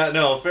asked. Yeah,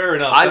 no, fair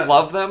enough. I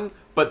love them,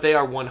 but they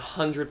are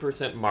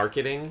 100%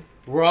 marketing.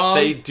 Wrong.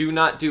 They do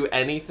not do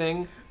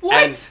anything. What?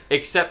 And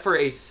except for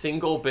a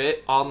single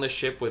bit on the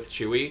ship with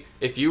Chewie,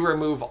 if you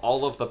remove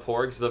all of the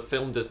Porgs, the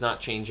film does not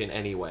change in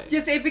any way.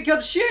 Yes, it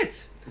becomes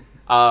shit.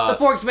 The Uh,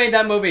 Porgs made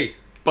that movie.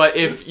 but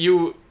if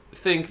you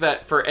think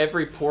that for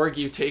every Porg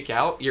you take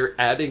out, you're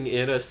adding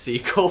in a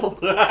sequel,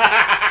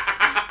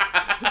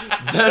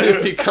 then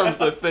it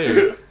becomes a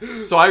thing.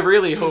 So I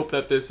really hope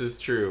that this is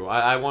true.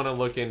 I want to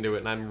look into it,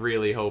 and I'm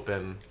really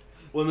hoping...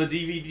 When the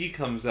DVD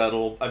comes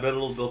out, I bet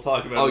they'll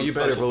talk about it. Oh, in you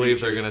better special believe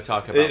features. they're going to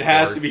talk about It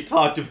has Porgs. to be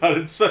talked about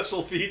in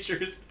special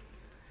features.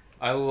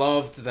 I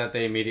loved that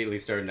they immediately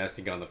started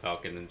nesting on the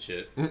Falcon and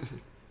shit.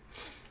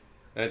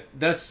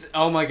 That's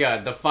oh my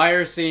god, the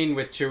fire scene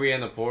with Chewie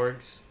and the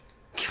Porgs.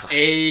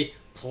 A+.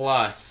 That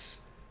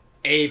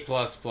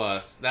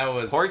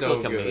was Porgs so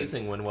look good.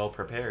 amazing when well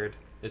prepared,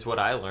 is what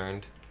I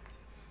learned.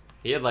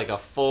 He had like a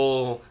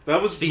full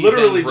That was seasoned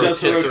literally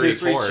just a rotisserie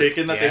rotisserie pork.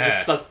 chicken that they Yeah.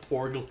 just stuck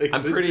porg legs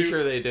I'm pretty into.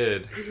 sure they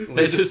did.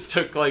 They just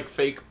took like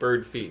fake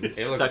bird feet and It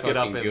looked stuck it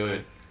up fucking in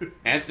good. there.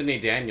 Anthony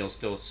Daniels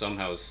still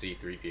somehow is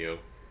C-3PO.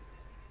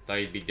 Thought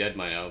he'd be dead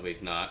by now, but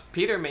he's not.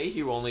 Peter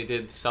Mayhew only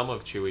did some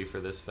of Chewie for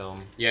this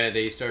film. Yeah,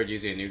 they started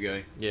using a new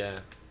guy. Yeah.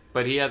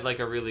 But he had like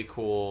a really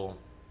cool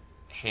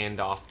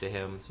handoff to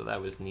him, so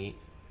that was neat.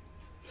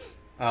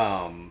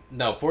 No,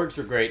 Porgs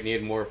were great.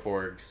 Needed more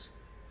Porgs.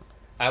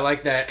 I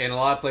like that. In a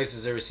lot of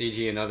places they were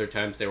CG, and other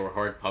times they were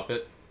hard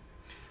puppet.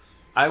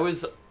 It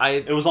was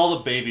all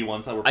the baby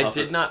ones that were puppets.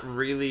 I did not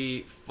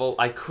really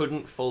I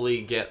couldn't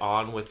fully get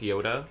on with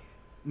Yoda.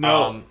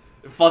 No.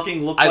 It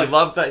fucking looked like... I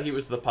loved that he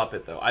was the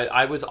puppet, though.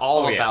 I was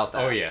all about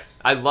that. Oh, yes.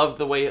 I loved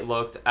the way it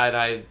looked,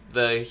 and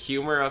the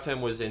humor of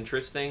him was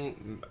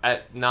interesting,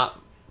 not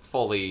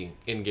fully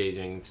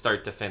engaging,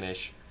 start to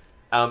finish.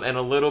 And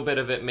a little bit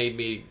of it made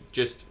me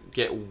just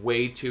get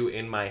way too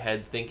in my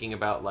head thinking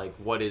about, like,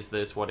 what is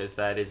this, what is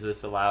that, is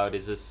this allowed,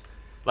 is this...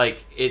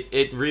 Like,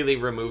 it really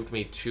removed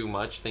me too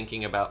much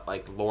thinking about,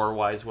 like,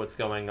 lore-wise what's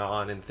going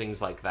on and things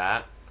like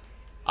that.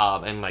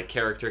 And, like,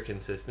 character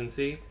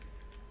consistency.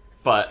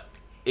 But...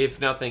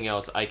 if nothing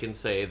else, I can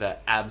say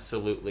that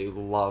absolutely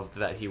loved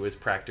that he was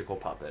practical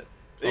puppet.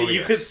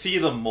 You could see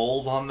the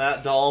mold on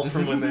that doll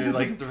from when they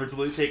like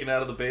originally taken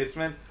out of the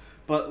basement,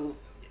 but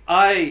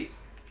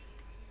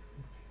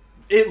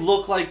it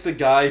looked like the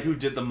guy who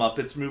did the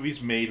Muppets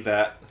movies made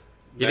that.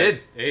 He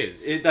did.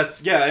 Is.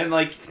 And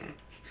like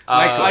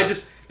I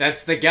just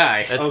that's the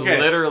guy. That's Okay.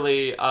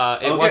 literally it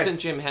Okay. wasn't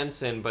Jim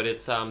Henson, but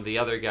it's the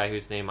other guy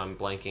whose name I'm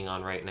blanking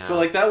on right now. So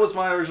like that was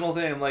my original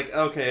thing. I'm like,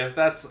 okay, if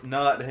that's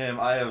not him,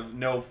 I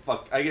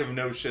give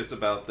no shits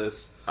about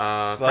this.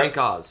 Frank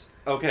Oz.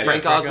 Okay.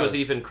 Frank Frank Oz was Oz.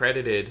 even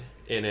credited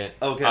in it.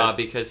 Okay.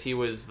 Because he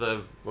was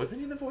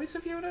wasn't he the voice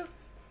of Yoda?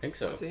 I think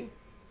so. Was he?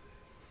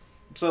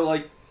 So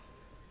like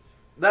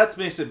that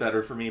makes it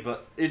better for me,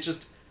 but it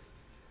just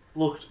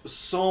looked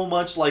so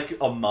much like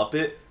a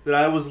Muppet that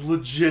I was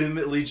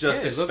legitimately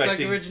just It looked like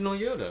expecting. original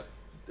Yoda.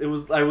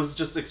 I was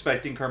just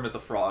expecting Kermit the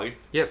Frog.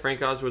 Yeah,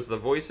 Frank Oz was the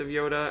voice of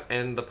Yoda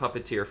and the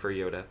puppeteer for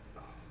Yoda.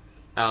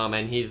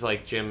 And he's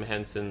like Jim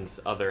Henson's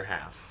other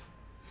half.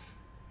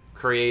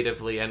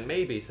 Creatively and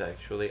maybe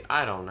sexually.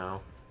 I don't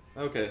know.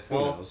 Okay, Who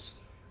well, knows?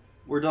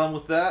 we're done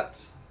with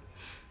that.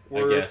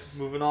 We're guess.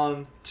 moving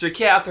on. So,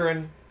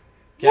 Catherine,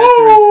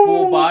 Catherine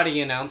full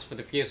body announced for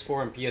the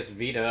PS4 and PS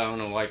Vita. I don't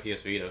know why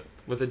PS Vita.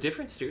 With a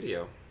different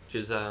studio, which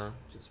is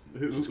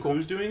cool.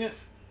 Who's doing it?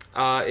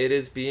 It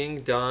is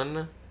being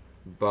done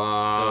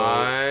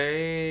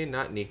by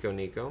not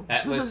Nico.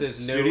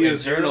 Atlas's new Studio internal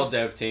Zero?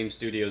 dev team,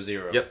 Studio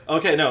Zero. Yep.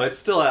 Okay, no, it's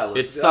still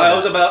Atlas. It's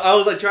I sub-Atlas.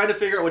 was like trying to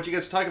figure out what you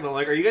guys are talking about.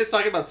 Like, are you guys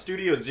talking about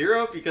Studio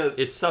Zero? Because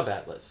It's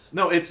Sub-Atlas.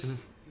 no, it's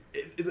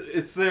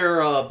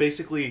their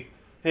basically.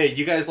 Hey,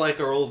 you guys like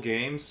our old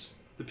games?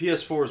 The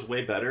PS4 is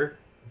way better.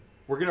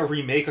 We're gonna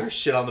remake our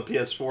shit on the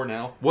PS4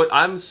 now. What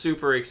I'm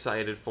super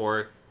excited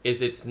for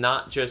is it's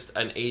not just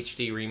an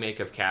HD remake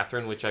of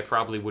Catherine, which I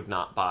probably would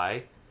not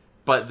buy,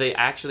 but they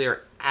actually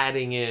are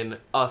adding in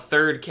a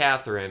third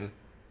Catherine,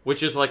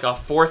 which is like a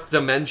fourth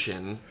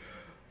dimension.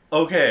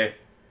 Okay.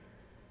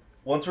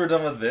 Once we're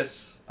done with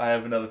this, I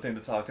have another thing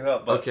to talk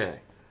about. But Okay.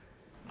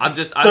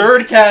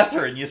 third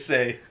Catherine, you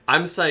say?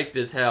 I'm psyched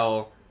as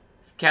hell.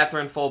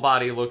 Catherine full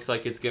body looks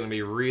like it's gonna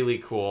be really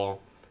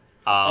cool.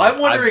 I'm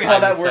wondering how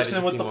I'm that works excited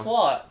in to with see the more.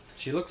 plot.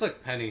 She looks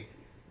like Penny.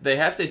 They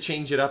have to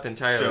change it up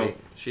entirely. Sure.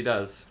 She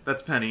does.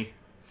 That's Penny.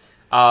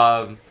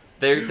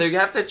 They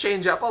have to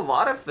change up a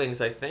lot of things,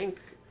 I think.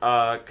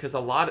 Because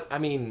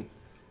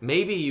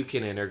maybe you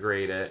can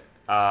integrate it.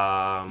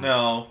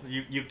 No,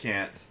 you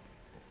can't.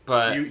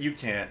 But You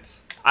can't.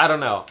 I don't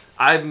know.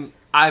 I'm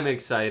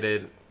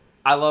excited.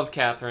 I love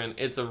Catherine.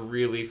 It's a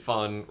really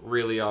fun,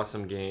 really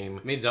awesome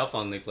game. Means I'll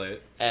fondly play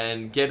it.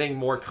 And getting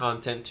more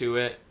content to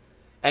it.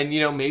 And,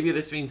 maybe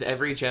this means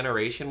every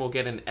generation will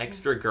get an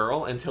extra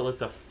girl until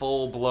it's a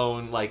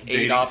full-blown,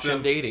 Dating 8-option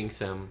sim. dating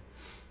sim.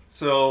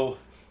 So,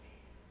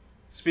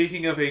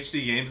 speaking of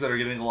HD games that are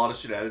getting a lot of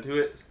shit added to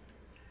it,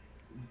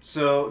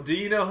 so do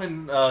you know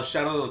when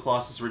Shadow of the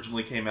Colossus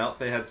originally came out,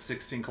 they had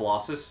 16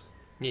 Colossus?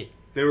 Yeah,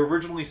 They were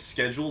originally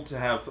scheduled to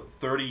have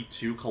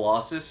 32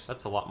 Colossus.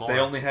 that's a lot more. They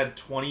only had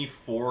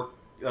 24.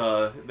 They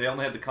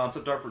only had the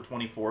concept art for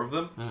 24 of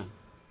them,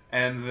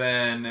 and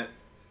then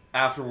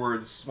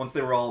afterwards, once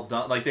they were all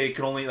done, they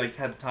could only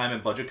had time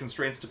and budget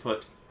constraints to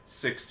put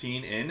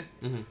 16 in.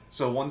 Mm-hmm.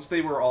 So once they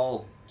were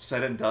all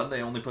said and done,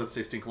 they only put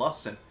 16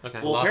 Colossus in. Okay.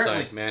 Well, Colossi,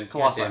 apparently, man.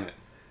 Colossi. God damn it.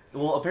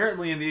 Well,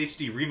 apparently in the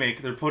HD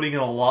remake, they're putting in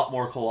a lot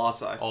more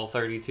Colossi. All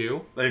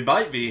 32? They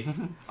might be.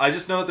 I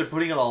just know that they're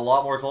putting in a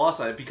lot more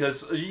Colossi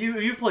because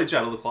you've played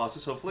Shadow of the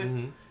Colossus, hopefully.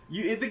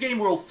 Mm-hmm. The game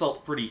world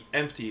felt pretty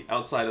empty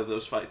outside of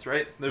those fights,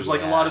 right? There's a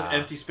lot of Yeah.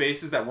 empty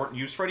spaces that weren't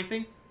used for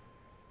anything.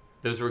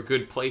 Those were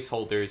good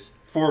placeholders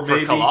For for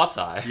maybe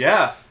Colossi.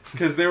 Yeah,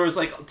 because there was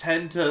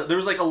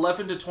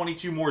 11 to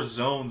 22 more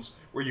zones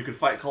where you could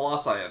fight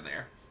Colossi in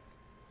there.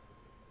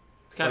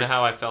 It's kind of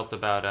how I felt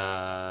about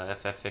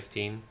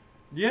FF15.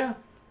 Yeah.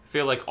 I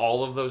feel like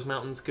all of those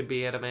mountains could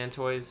be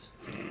adamantoids.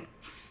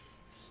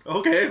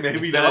 Okay, maybe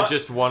Instead not. of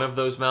just one of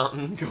those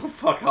mountains. Go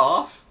fuck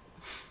off.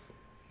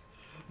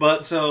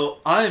 But so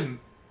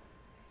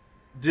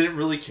didn't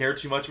really care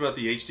too much about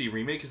the HD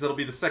remake because that'll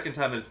be the second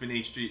time that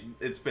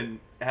it's been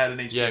had an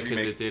HD Yeah, because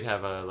remake. it did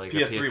have a PS3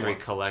 PS3 one.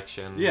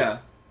 collection. Yeah,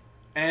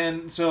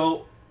 and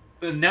so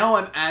now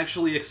I'm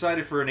actually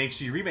excited for an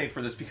HD remake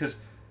for this because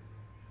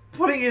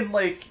putting in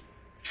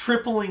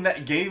tripling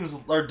that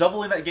game's or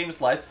doubling that game's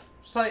life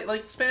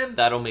span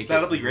That'll be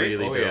great.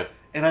 Really Oh, dope. yeah.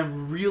 And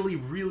I'm really,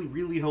 really,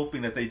 really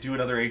hoping that they do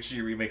another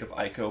HD remake of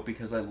Ico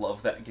because I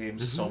love that game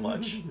so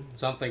much.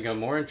 Something I'm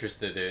more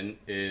interested in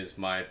is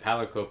my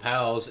Palico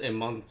pals in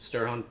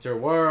Monster Hunter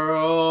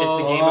World. It's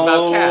a game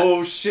about cats.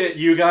 Oh shit,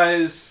 you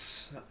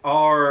guys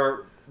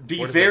are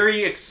What is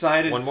very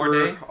excited One more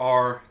for day?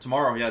 our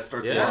tomorrow. Yeah, it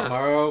starts Yeah.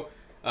 tomorrow.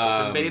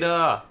 Tomorrow. Open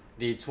beta.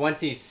 The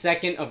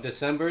 22nd of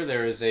December,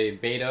 there is a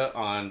beta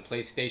on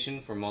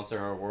PlayStation for Monster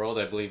Hunter World.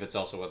 I believe it's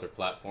also other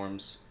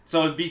platforms.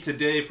 So it'd be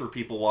today for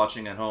people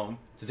watching at home.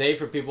 Today,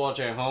 for people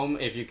watching at home,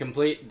 if you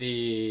complete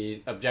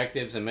the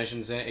objectives and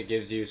missions in it, it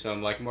gives you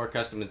some more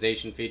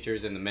customization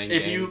features in the main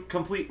game. If you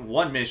complete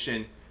one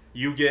mission,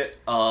 you get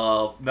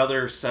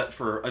another set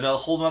for a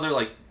whole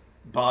nother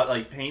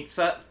paint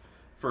set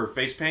for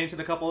face paint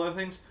and a couple other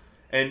things.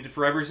 And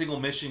for every single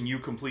mission you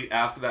complete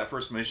after that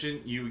first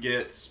mission, you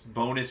get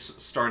bonus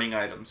starting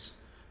items.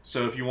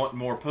 So if you want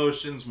more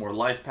potions, more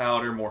life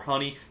powder, more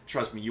honey,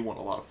 trust me, you want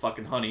a lot of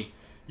fucking honey.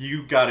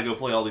 You gotta go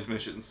play all these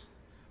missions.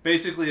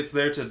 Basically, it's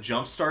there to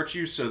jumpstart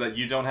you so that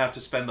you don't have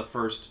to spend the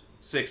first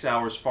 6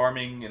 hours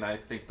farming, and I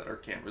think that our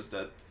camera's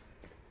dead.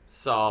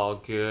 It's all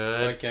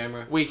good. My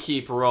camera. We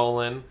keep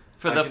rolling.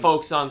 For the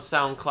folks on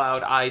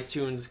SoundCloud,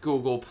 iTunes,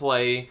 Google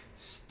Play,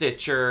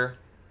 Stitcher,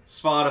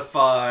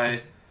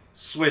 Spotify,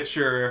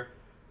 Switcher,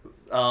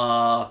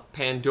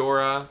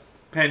 Pandora,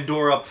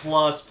 Pandora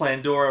Plus,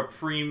 Pandora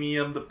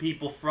Premium, the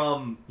people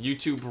from...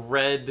 YouTube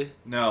Red.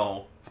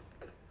 No,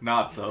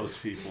 not those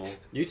people.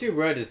 YouTube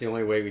Red is the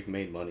only way we've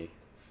made money.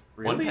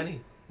 Really? 1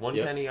 penny. One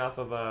Yep. penny off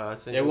of a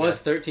single It was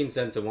guy. 13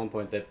 cents at one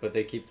point, but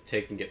they keep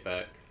taking it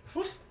back.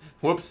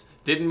 Whoops.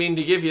 Didn't mean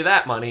to give you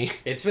that money.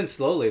 It's been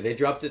slowly. They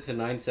dropped it to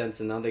 9 cents,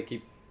 and now they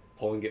keep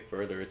pulling it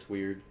further. It's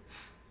weird.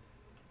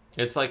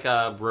 It's like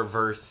a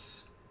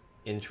reverse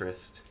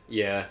interest.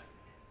 Yeah.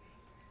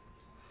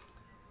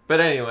 But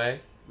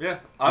anyway, Yeah,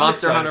 I'm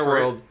Monster excited Hunter for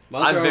it. World.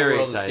 Monster I'm Hunter very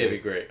World is excited. gonna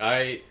be great.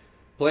 I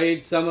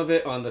played some of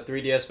it on the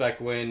 3DS back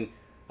when.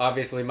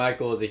 Obviously,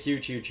 Michael is a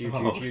huge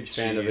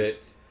fan of jeez.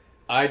 it.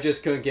 I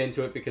just couldn't get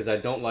into it because I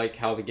don't like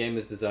how the game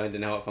is designed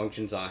and how it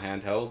functions on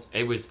handheld.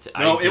 It was.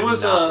 No, I did it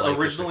was, not like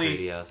originally- it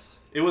for 3DS.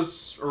 It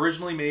was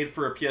originally made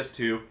for a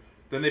PS2.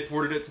 Then they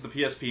ported it to the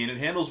PSP, and it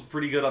handles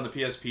pretty good on the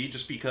PSP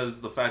just because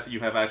of the fact that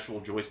you have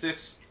actual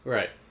joysticks.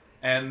 Right.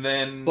 And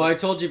then... Well, I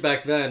told you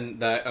back then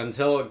that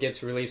until it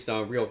gets released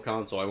on a real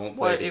console, I won't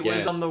play What? it It again.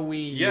 was on the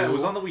Wii U. yeah, it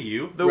was on the Wii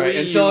U. The right, Wii U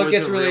until it was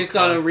gets a real released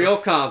on a console. real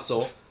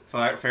console.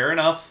 Fair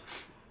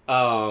enough.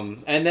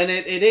 And then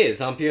it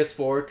is on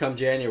PS4 come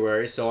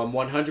January, so I'm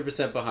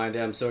 100% behind it.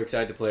 I'm so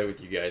excited to play it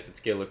with you guys. It's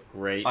gonna look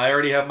great. I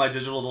already have my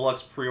digital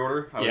deluxe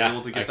pre-order. I was Yeah,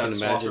 able to I get can that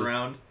swapped imagine.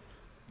 around.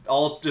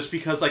 All just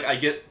because I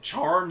get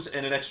charms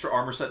and an extra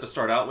armor set to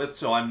start out with,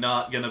 so I'm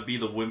not gonna be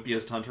the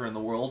wimpiest hunter in the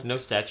world. No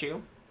statue?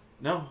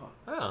 No.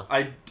 Oh.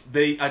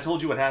 I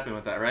told you what happened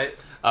with that, right?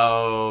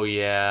 Oh,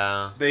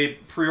 yeah. They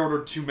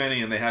pre-ordered too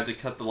many and they had to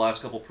cut the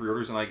last couple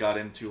pre-orders and I got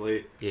in too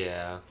late.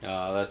 Yeah.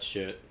 Oh, that's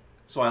shit.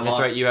 So I That's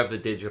lost. right, you have the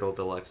digital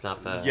deluxe,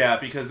 not the... Yeah,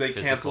 because they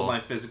physical. canceled my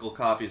physical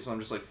copy, so I'm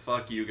just like,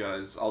 fuck you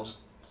guys. I'll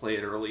just play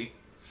it early.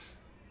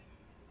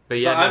 But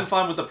So yeah, I'm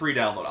fine with the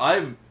pre-download.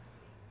 I'm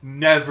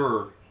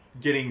never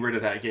getting rid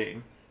of that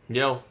game.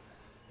 Yo,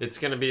 it's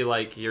gonna be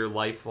like your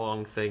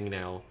lifelong thing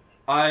now.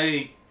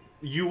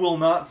 You will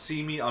not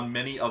see me on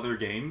many other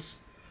games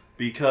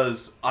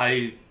because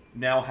I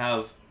now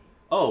have,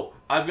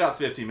 I've got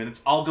 50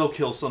 minutes. I'll go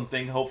kill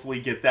something, hopefully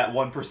get that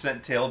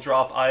 1% tail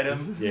drop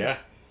item. Yeah.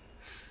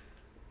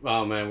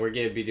 Oh man, we're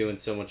gonna be doing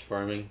so much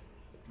farming.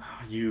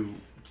 You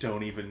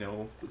don't even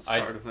know the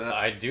start of that.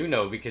 I do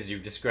know because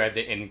you've described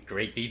it in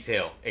great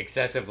detail,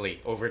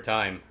 excessively, over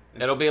time.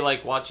 It'll be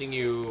like watching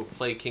you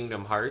play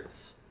Kingdom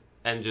Hearts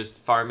and just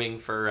farming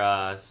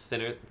for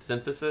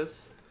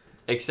synthesis,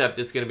 except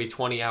it's gonna be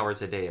 20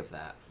 hours a day of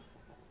that.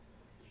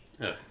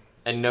 Ugh.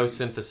 And no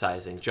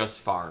synthesizing, just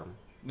farm.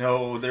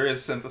 No, there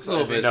is Little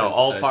synthesizing. bit. No,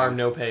 all synthesizing. farm,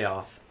 no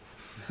payoff.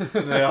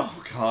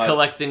 Oh, God.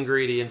 Collect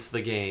ingredients,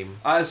 the game.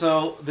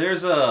 So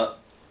there's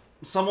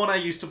someone I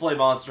used to play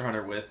Monster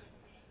Hunter with.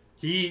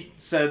 He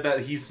said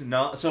that he's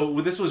not.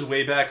 So this was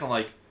way back on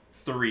like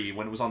 3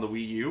 when it was on the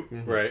Wii U.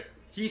 Right.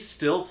 He's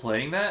still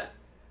playing that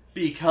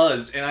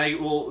because,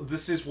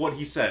 this is what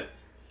he said.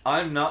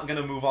 I'm not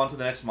gonna move on to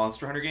the next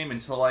Monster Hunter game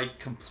until I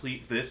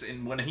complete this.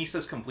 And when he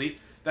says complete,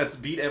 that's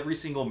beat every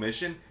single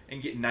mission and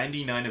get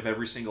 99 of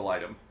every single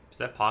item. Is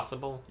that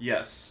possible?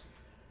 Yes.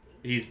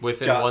 He's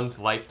Within one's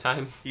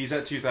lifetime? He's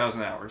at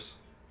 2,000 hours.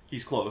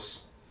 He's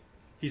close.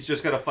 He's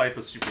just got to fight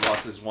the super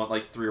bosses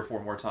 3 or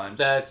 4 more times.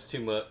 That's too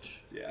much.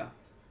 Yeah.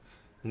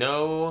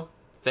 No,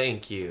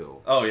 thank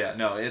you. Oh yeah,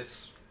 no,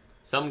 it's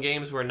Some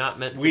games were not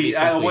meant to be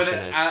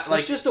completionists.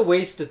 It's just a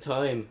waste of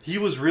time. he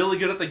was really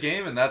good at the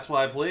game, and that's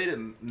why I played.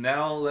 And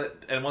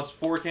once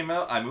 4 came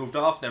out, I moved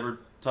off, never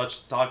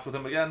talked with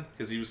him again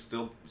because he was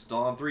still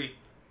on 3.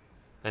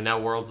 And now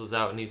Worlds is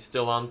out and he's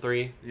still on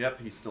 3.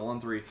 Yep, he's still on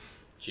 3.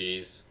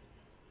 Jeez.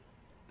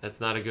 That's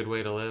not a good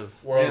way to live.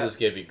 World Yeah. is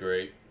gonna be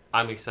great.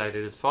 I'm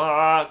excited as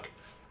fuck.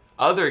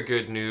 Other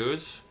good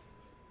news,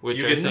 which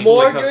You I get to think...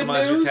 More fully good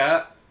customize your news?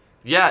 cat.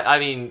 Yeah, I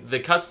mean, the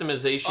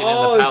customization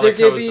Oh, and is the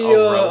there gonna Palico's be a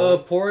a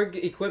row. Porg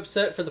equip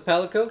set for the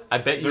Palico? I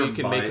bet There you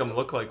can might. make them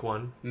look like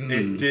one. I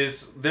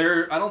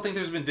don't think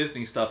there's been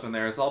Disney stuff in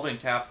there. It's all been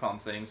Capcom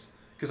things.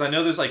 Because I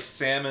know there's like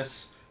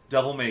Samus,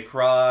 Devil May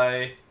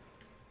Cry,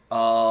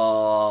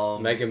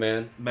 Mega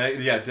Man.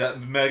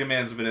 Mega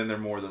Man's been in there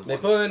more than They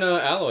once. put in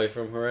Alloy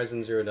from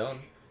Horizon Zero Dawn.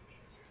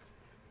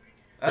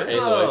 That's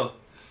Aloy.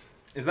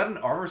 Is that an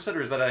armor set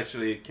or is that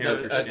actually a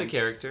character? That's a skin?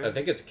 character. I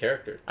think it's a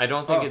character. I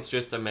don't think Oh. it's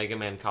just a Mega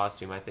Man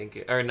costume. I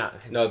think, or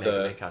not No, Mega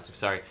the- Man costume.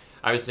 Sorry,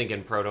 I was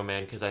thinking Proto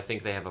Man because I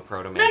think they have a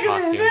Proto Man Mega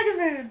costume. Man,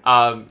 Mega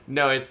Man.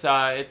 No, it's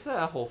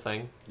a whole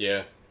thing,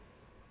 Yeah.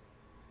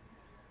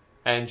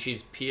 and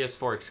she's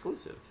PS4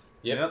 exclusive.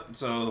 Yep.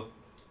 So,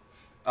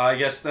 I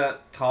guess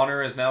that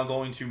Connor is now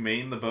going to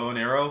main the bow and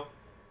arrow.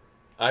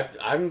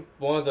 I'm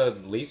one of the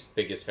least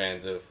biggest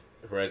fans of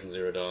Horizon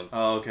Zero Dawn.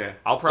 Oh, okay.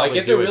 I'll probably Like,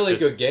 it's do a it really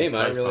just good game.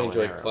 I because really bow and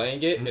enjoyed arrow.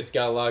 playing it. It's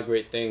got a lot of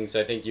great things.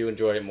 I think you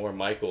enjoyed it more,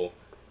 Michael.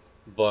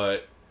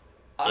 But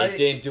I it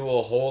didn't do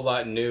a whole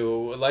lot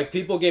new. Like,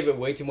 people gave it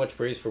way too much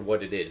praise for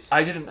what it is.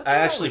 didn't. That's what I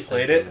actually was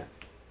played thinking. it.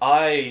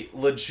 I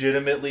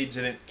legitimately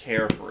didn't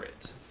care for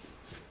it.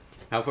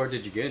 How far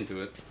did you get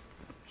into it?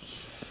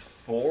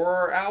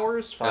 4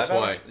 hours, 5 That's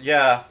hours. why.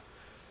 Yeah,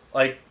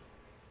 like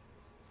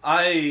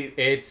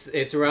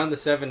It's around the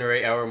 7 or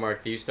 8 hour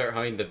mark that you start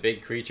hunting the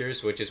big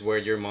creatures, which is where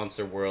your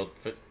Monster World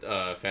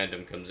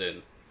fandom comes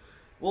in.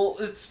 Well,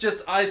 it's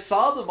just, I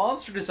saw the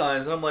monster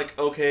designs, and I'm like,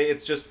 okay,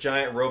 it's just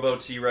giant Robo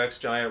T-Rex,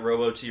 giant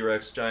Robo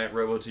T-Rex, giant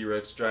Robo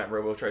T-Rex, giant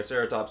Robo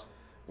Triceratops.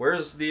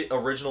 Where's the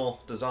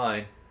original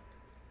design?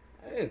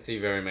 I didn't see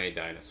very many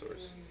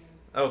dinosaurs.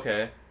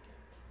 Okay.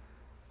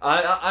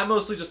 I'm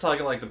mostly just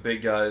talking like the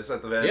big guys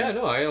at the end. Yeah,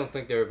 no, I don't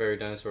think they were very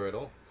dinosaur at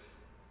all.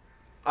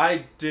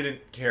 I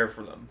didn't care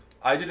for them.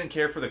 I didn't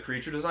care for the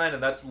creature design,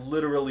 and that's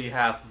literally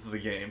half of the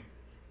game.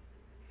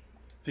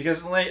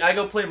 Because like, I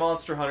go play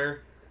Monster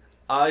Hunter,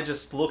 I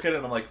just look at it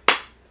and I'm like,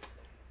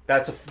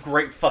 that's a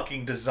great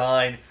fucking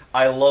design.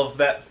 I love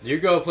that. You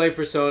go play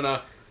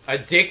Persona, a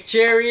dick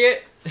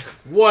chariot?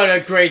 What a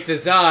great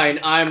design.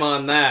 I'm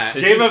on that.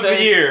 Did Game you of the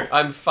say year.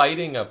 I'm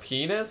fighting a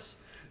penis?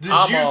 Did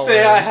I'm you all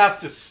say in. I have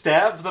to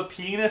stab the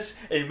penis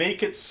and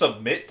make it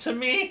submit to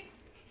me?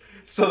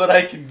 So that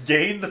I can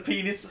gain the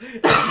penis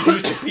and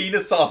use the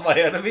penis on my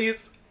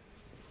enemies?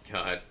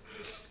 God.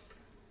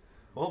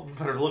 Well,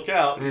 better look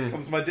out. Here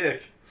comes my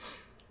dick.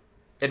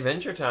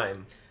 Adventure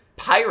Time.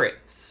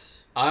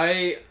 Pirates.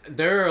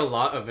 There are a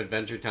lot of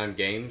Adventure Time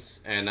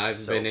games, and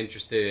I've been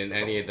interested in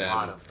any of them. A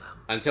lot of them.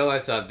 Until I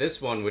saw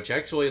this one, which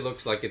actually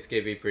looks like it's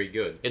gonna be pretty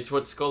good. It's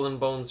what Skull and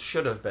Bones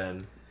should have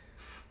been.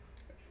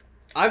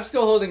 I'm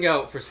still holding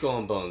out for Skull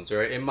and Bones,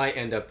 or it might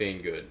end up being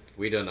good.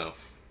 We don't know.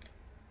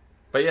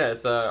 But yeah,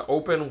 it's a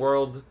open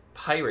world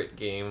pirate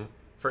game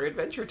for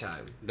Adventure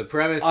Time. The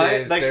premise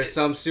is there's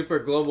some super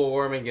global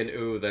warming in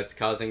Ooh that's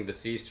causing the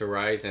seas to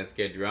rise and it's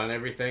gonna drown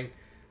everything.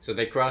 So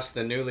they cross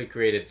the newly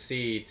created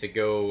sea to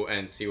go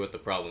and see what the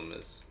problem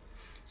is.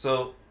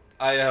 So,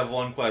 I have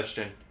one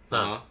question.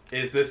 Uh-huh.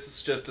 Is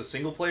this just a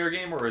single player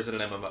game or is it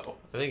an MMO?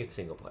 I think it's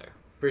single player.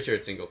 Pretty sure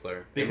it's single player.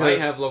 It Because- might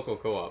have local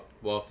co-op.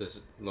 We'll have to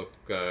look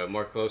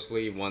more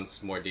closely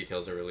once more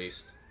details are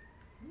released.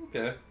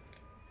 Okay.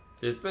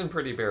 It's been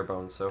pretty bare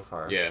bones so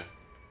far. Yeah.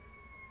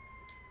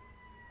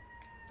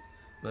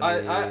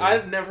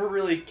 I've never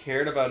really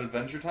cared about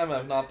Adventure Time.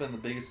 I've not been the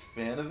biggest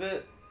fan of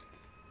it.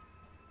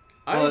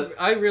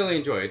 I really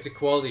enjoy it. It's a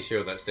quality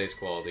show that stays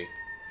quality.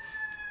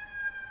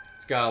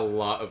 It's got a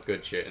lot of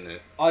good shit in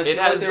it. I feel It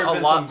like has there a have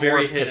been lot some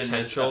very more hit and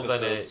miss potential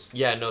than it. episodes.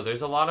 Yeah, no,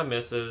 there's a lot of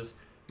misses.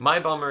 My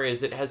bummer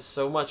is it has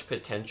so much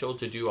potential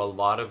to do a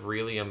lot of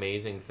really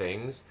amazing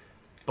things,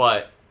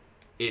 but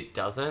it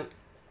doesn't.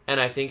 And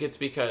I think it's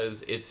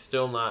because it's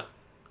still not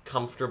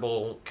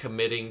comfortable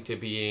committing to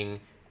being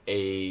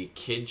a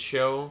kid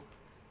show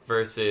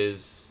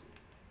versus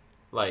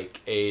like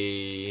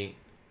a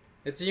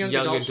It's a young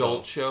adult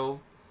adult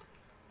show.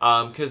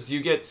 Because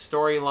you get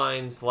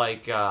storylines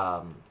like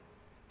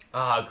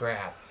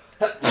crap.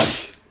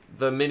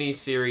 The mini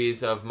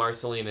series of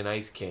Marceline and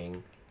Ice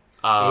King.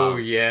 Oh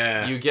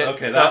yeah. You get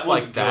Okay, stuff that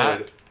was like that,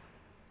 good.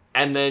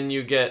 and then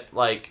you get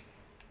like,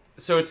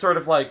 so it's sort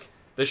of like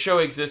the show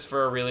exists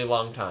for a really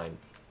long time.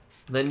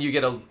 Then you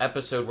get an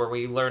episode where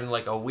we learn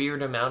like a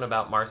weird amount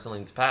about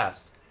Marceline's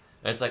past,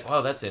 and it's like,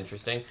 wow, that's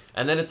interesting.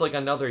 And then it's like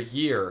another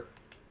year,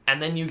 and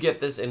then you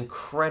get this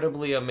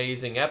incredibly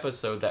amazing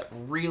episode that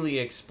really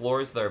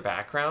explores their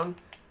background,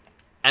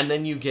 and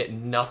then you get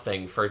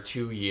nothing for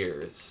 2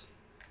 years,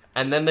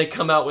 and then they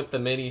come out with the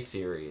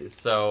miniseries.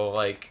 So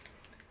like,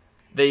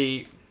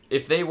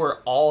 if they were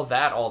all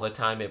that all the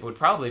time, it would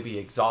probably be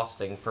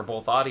exhausting for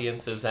both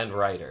audiences and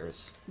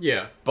writers.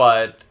 Yeah.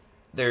 But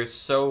there's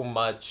so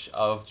much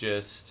of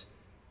just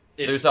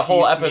It's there's a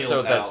whole piecemealed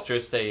episode that's out.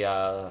 just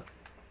a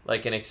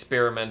like an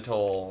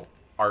experimental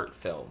art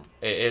film.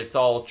 It's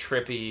all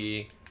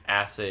trippy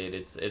acid.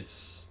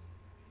 It's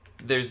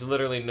there's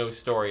literally no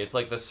story. It's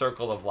like the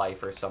circle of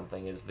life or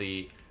something is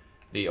the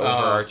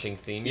overarching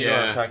theme. You know what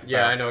I'm talking Yeah,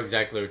 about? I know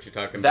exactly what you're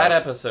talking That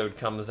about. episode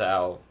comes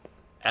out,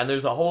 and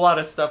there's a whole lot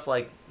of stuff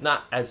like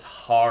not as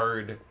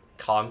hard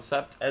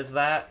concept as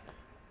that,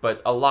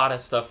 but a lot of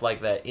stuff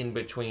like that in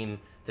between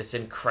this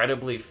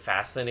incredibly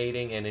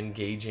fascinating and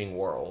engaging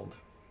world.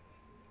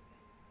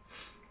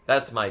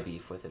 That's my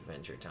beef with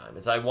Adventure Time.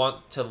 Is I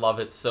want to love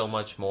it so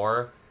much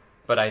more,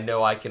 but I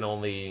know I can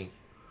only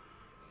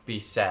be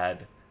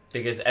sad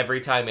because every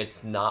time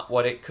it's not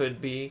what it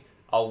could be,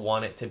 I'll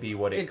want it to be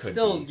what it It's could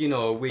still, be.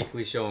 a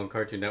weekly show on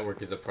Cartoon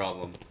Network is a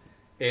problem.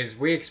 Is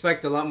we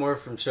expect a lot more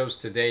from shows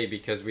today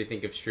because we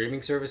think of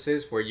streaming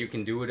services where you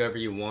can do whatever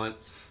you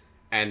want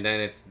and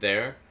then it's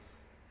there.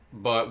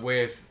 But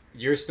with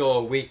you're still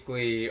a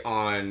weekly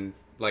on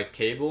like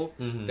cable,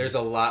 there's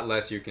a lot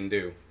less you can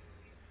do.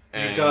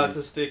 You've got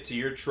to stick to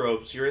your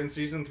tropes. You're in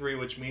season 3,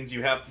 which means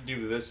you have to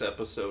do this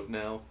episode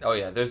now. Oh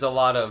yeah, there's a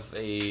lot of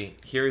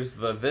here's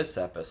this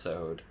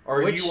episode.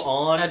 Are Which you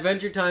on?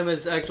 Adventure Time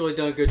has actually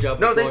done a good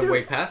job No, of they going do.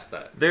 way past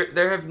that.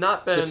 There have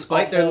not been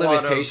Despite a their whole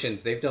lot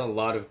limitations, they've done a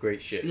lot of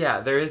great shit. Yeah,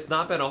 there has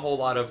not been a whole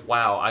lot of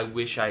wow. I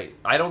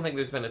don't think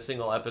there's been a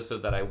single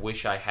episode that I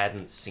wish I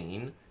hadn't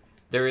seen.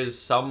 There is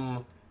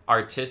some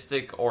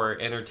artistic or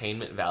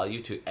entertainment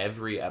value to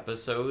every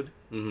episode,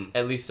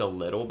 at least a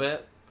little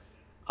bit.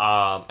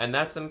 And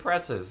that's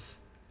impressive,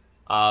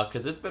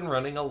 because it's been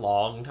running a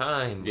long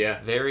time.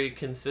 Yeah. Very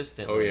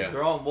consistently. Oh, yeah.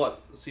 They're on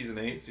what? Season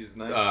 8? Season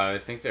 9? I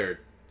think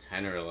they're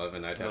 10 or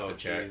 11. I'd have Oh, to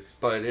check. jeez.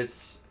 But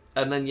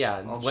and then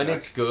I'll when check.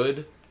 it's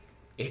good,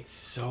 it's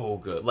so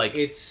good. Like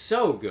It's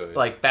so good.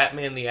 like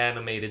Batman the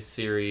Animated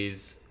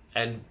Series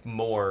and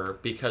more,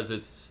 because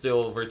it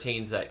still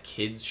retains that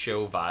kids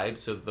show vibe.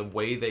 So the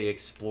way they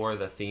explore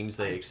the themes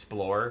they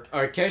explore, All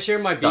right, can I share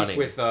my Stunning. beef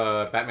with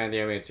Batman the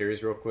Animated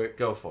Series real quick?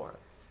 go for it.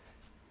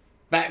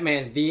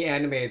 Batman the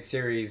Animated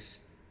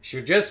Series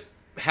should just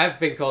have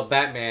been called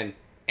Batman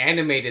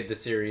Animated the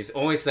Series,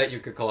 only so that you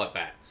could call it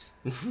Bats.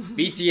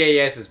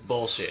 BTAS is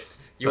bullshit.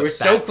 You were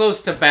so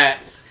close to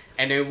Bats,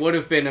 and it would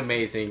have been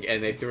amazing,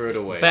 and they threw it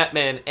away.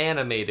 Batman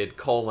Animated,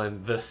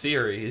 the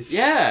series.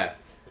 Yeah.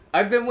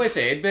 I've been with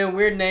it. It'd been a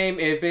weird name.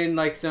 It'd been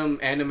like some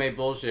anime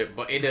bullshit,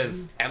 but it'd have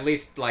at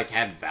least like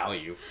had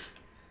value.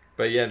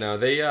 But yeah, no,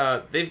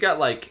 they've got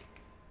like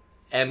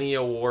Emmy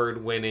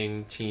Award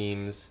winning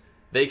teams.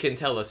 They can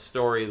tell a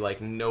story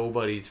like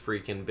nobody's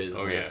freaking business.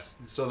 Oh,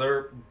 yeah. So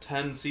they're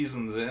 10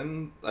 seasons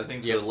in. I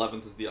think the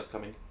 11th is the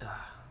upcoming.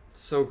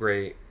 So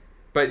great.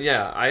 But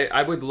yeah,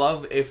 I would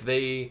love if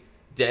they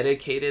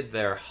dedicated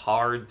their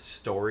hard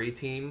story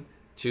team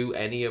to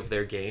any of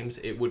their games.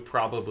 It would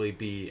probably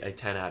be a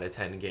 10 out of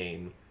 10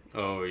 game.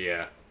 Oh,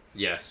 yeah.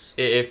 Yes.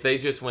 If they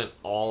just went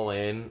all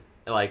in,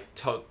 like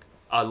took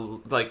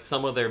like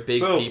some of their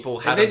big people,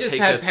 If had they them just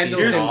take had a season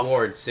Pendleton off.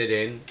 Ward sit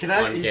in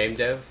on game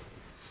dev.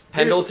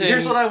 Pendleton,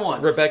 here's what I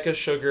want. Rebecca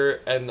Sugar,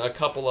 and a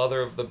couple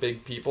other of the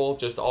big people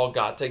just all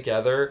got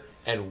together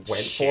and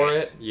went for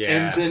it.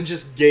 Yeah. And then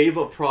just gave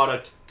a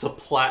product to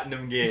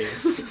Platinum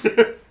Games.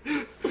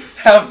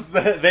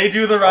 They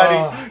do the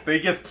writing. They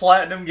give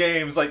Platinum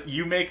Games, like,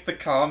 you make the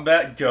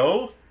combat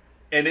go,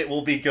 and it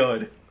will be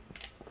good.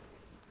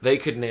 They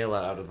could nail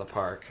it out of the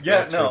park. Yeah,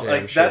 That's no, for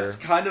damn like, sure. that's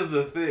kind of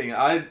the thing.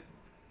 I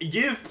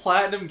give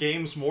Platinum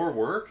Games more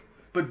work,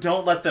 but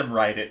don't let them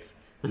write it.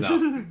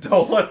 No.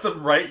 Don't let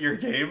them write your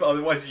game,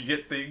 otherwise you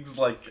get things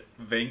like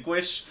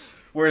Vanquish,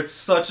 where it's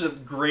such a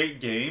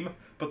great game,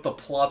 but the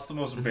plot's the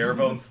most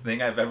bare-bones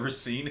thing I've ever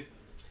seen.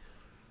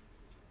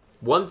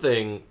 One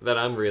thing that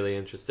I'm really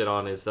interested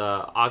on is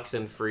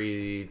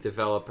Oxenfree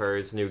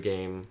developer's new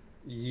game.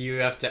 You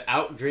have to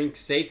outdrink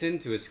Satan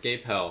to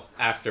escape hell.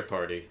 After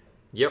party.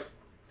 Yep.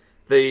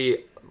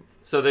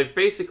 So they've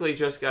basically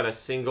just got a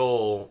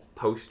single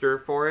poster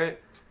for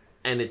it,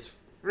 and it's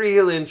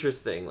real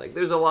interesting. Like,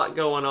 there's a lot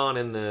going on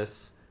in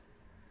this,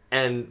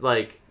 and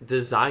like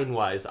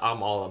design-wise,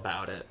 I'm all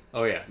about it.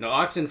 Oh yeah, no,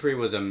 Oxenfree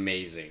was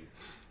amazing,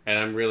 and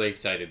I'm really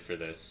excited for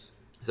this.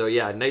 So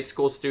yeah, Night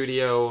School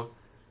Studio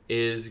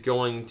is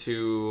going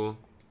to.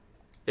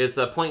 It's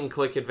a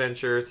point-and-click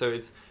adventure, so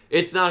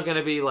it's not going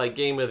to be like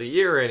Game of the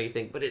Year or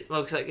anything, but it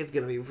looks like it's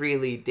going to be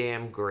really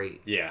damn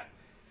great. Yeah,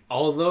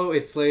 although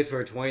it's slated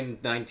for a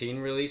 2019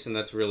 release, and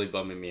that's really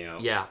bumming me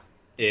out. Yeah.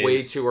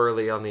 Way too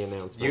early on the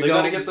announcement. They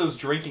gotta get those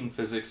drinking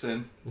physics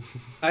in.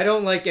 I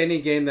don't like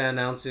any game that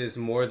announces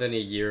more than a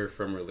year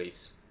from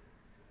release.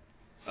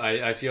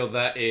 I feel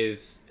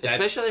that's...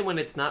 Especially when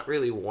it's not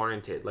really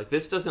warranted. Like,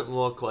 this doesn't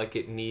look like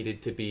it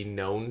needed to be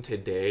known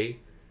today.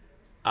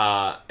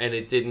 And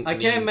it didn't. I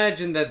can't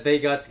imagine that they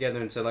got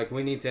together and said, like,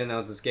 we need to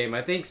announce this game.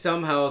 I think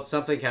somehow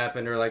something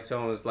happened, or like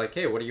someone was like,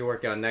 hey, what are you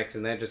working on next?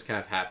 And that just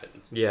kind of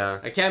happened. Yeah.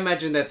 I can't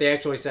imagine that they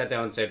actually sat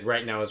down and said,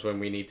 right now is when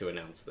we need to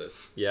announce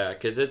this. Yeah,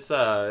 because it's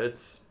not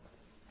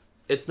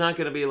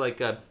gonna be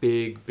like a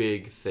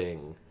big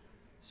thing.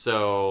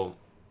 So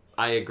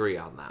I agree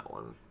on that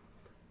one.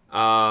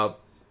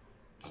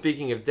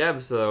 Speaking of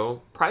devs,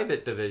 though,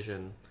 Private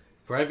Division.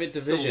 Private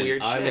Division. Some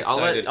weird I'm shit.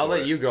 excited I'll for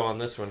let it. you go on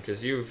this one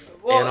because you've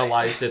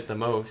analyzed it the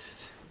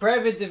most.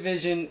 Private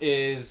Division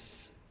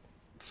is...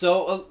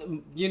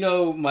 So, you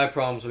know, my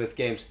problems with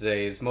games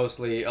today is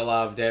mostly a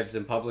lot of devs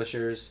and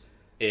publishers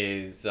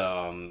is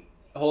a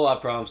whole lot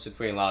of problems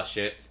between a lot of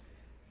shit.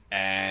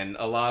 And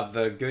a lot of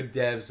the good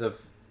devs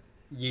of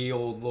ye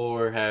old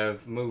lore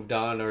have moved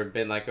on or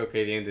been like,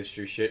 okay, the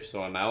industry shit,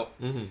 so I'm out.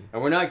 Mm-hmm.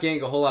 And we're not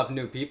getting a whole lot of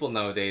new people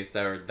nowadays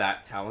that are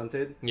that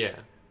talented. Yeah.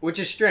 Which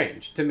is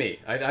strange to me.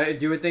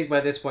 You would think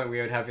by this point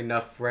we would have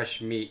enough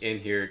fresh meat in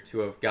here to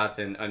have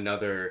gotten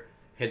another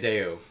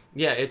Hideo.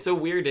 Yeah, it's a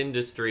weird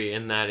industry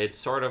in that it's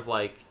sort of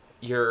like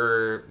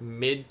your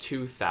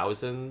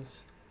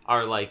mid-2000s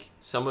are like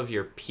some of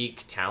your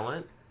peak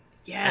talent.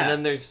 Yeah.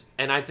 And then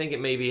and I think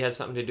it maybe has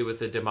something to do with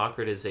the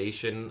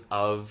democratization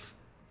of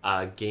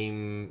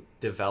game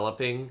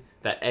developing,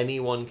 that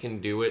anyone can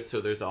do it, so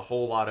there's a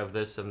whole lot of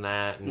this and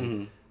that, and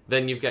Mm-hmm.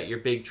 then you've got your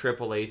big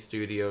AAA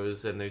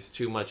studios, and there's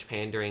too much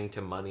pandering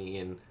to money,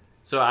 and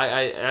so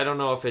I don't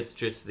know if it's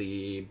just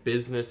the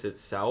business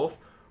itself,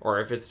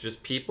 or if it's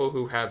just people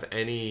who have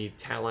any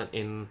talent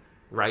in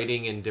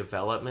writing and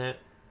development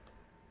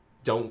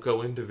don't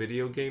go into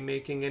video game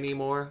making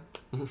anymore.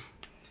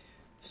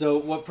 So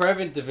what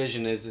Private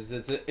Division is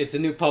it's a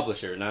new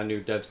publisher, not a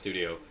new dev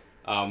studio,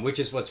 which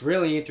is what's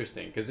really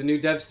interesting, because a new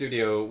dev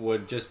studio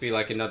would just be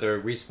like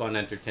another Respawn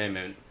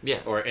Entertainment, Yeah.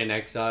 or In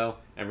Exile,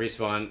 and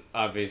Respawn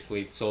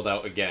obviously sold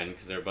out again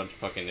because they're a bunch of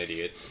fucking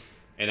idiots.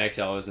 In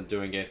Exile isn't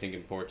doing anything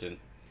important,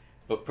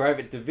 but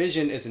Private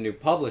Division is a new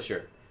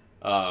publisher,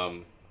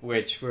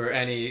 which for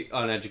any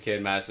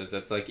uneducated masses,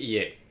 that's like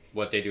EA.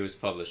 What they do is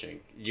publishing.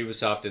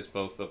 Ubisoft is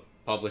both a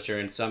publisher,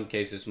 in some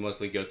cases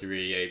mostly go through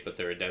EA, but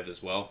they're a dev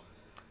as well.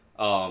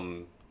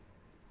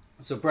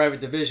 So Private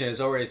Division is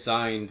already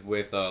signed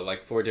with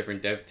like 4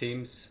 different dev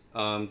teams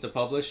to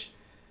publish,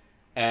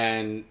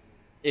 and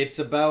it's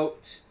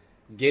about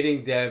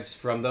getting devs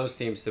from those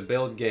teams to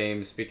build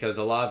games, because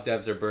a lot of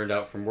devs are burned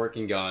out from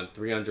working on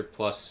 300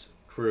 plus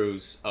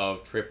crews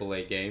of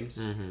AAA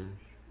games,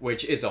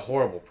 which is a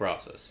horrible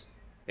process.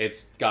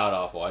 It's god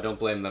awful. I don't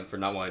blame them for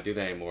not wanting to do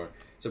that anymore.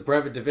 So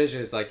Private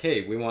Division is like,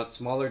 hey, we want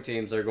smaller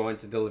teams that are going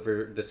to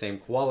deliver the same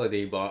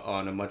quality but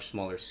on a much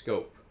smaller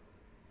scope.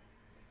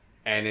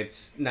 And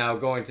it's now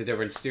going to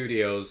different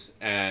studios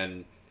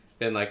and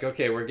been like,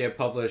 okay, we're going to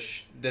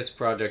publish this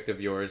project of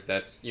yours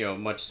that's,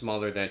 much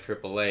smaller than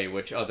AAA,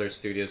 which other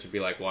studios would be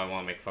like, well, I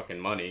want to make fucking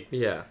money.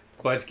 Yeah.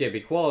 But it's going to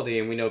be quality,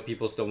 and we know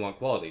people still want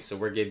quality, so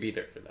we're going to be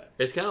there for that.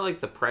 It's kind of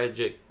like the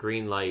Project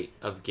Greenlight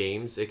of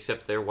games,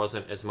 except there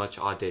wasn't as much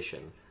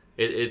audition.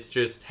 It's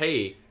just,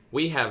 hey,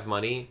 we have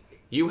money,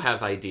 you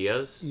have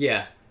ideas,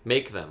 Yeah.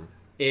 make them.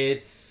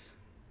 It's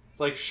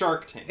like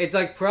Shark Tank. It's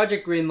like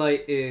Project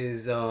Greenlight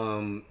is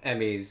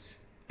Emmys,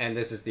 and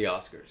this is the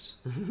Oscars.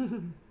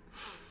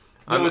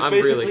 No, it's I'm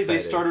basically really they excited.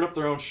 started up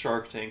their own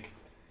Shark Tank.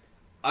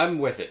 I'm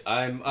with it.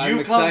 I'm You come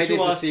excited to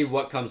to us- see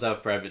what comes out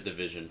of Private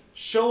Division.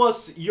 Show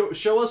us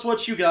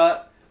what you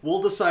got.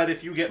 We'll decide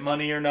if you get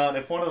money or not.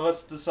 If one of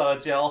us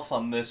decides, yeah, I'll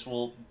fund this,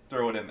 we'll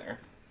throw it in there.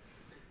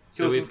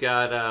 So we've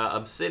got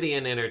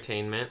Obsidian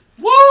Entertainment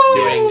Woo!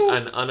 doing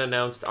an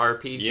unannounced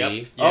RPG.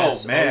 Yep. Oh,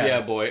 Yes. man. Oh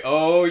yeah, boy.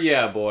 Oh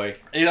yeah, boy.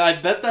 Yeah, I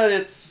bet that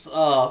it's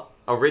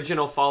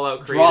Original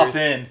Fallout drop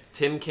creators in.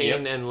 Tim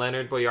Kaine Yep. and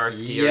Leonard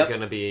Boyarsky Yep. are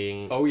going to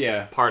be Oh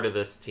yeah. part of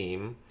this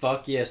team.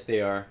 Fuck yes,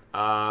 they are.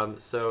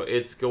 So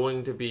it's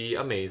going to be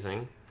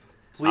amazing.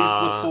 Please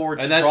look forward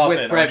to And that's drop with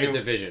in. Private Are you-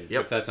 Division.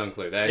 Yep. If that's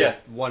unclear, that Yeah.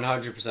 is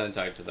 100%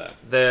 tied to that.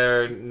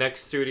 Their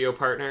next studio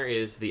partner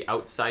is The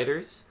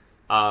Outsiders.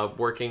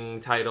 Working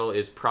title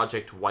is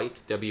Project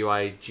White,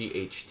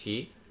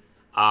 WIGHT.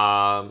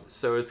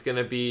 So it's going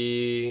to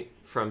be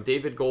from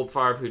David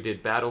Goldfarb, who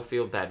did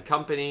Battlefield Bad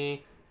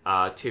Company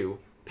 2,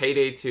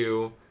 Payday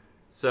 2.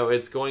 So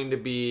it's going to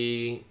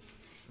be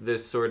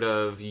this sort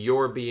of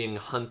you're being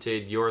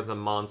hunted, you're the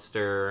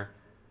monster.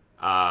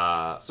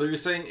 So you're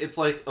saying it's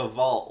like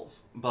Evolve,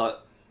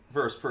 but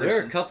first person.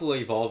 There are a couple of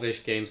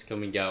Evolve-ish games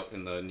coming out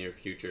in the near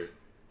future.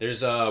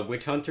 There's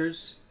Witch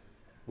Hunters,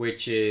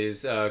 which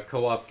is a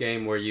co-op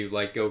game where you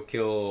go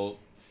kill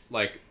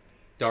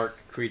dark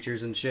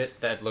creatures and shit.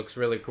 That looks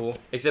really cool.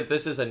 Except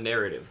this is a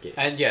narrative game.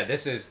 And yeah,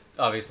 this is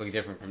obviously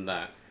different from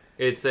that.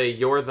 It's a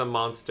you're the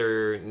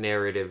monster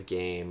narrative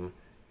game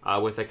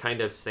with a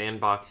kind of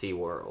sandboxy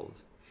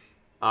world.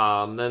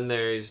 Then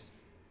there's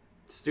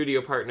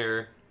studio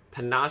partner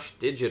Panache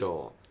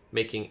Digital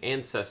making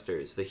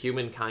Ancestors, the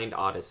Humankind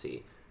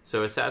Odyssey.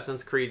 So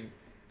Assassin's Creed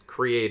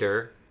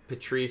creator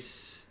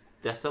Patrice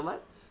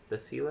Desilets?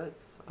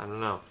 I don't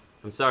know.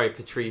 I'm sorry,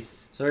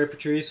 Patrice. Sorry,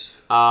 Patrice.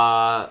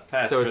 So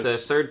it's a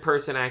Patrice.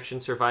 third-person action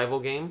survival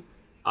game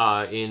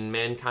in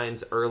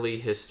mankind's early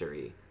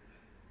history.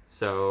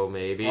 So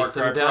maybe Far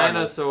some Cry Primal.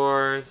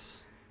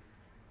 dinosaurs.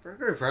 Far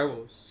Cry Primal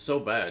was so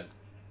bad.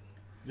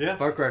 Yeah.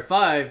 Far Cry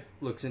 5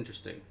 looks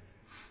interesting.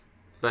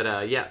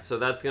 But yeah, so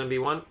that's going to be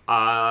one.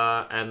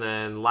 And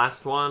then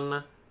last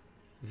one,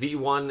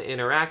 V1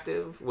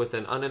 Interactive with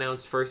an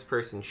unannounced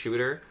first-person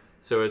shooter.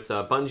 So it's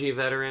a Bungie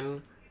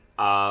veteran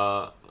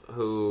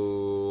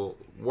who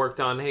worked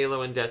on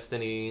Halo and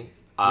Destiny.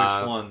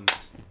 Which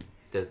ones?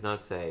 Does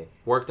not say.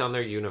 Worked on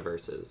their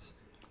universes.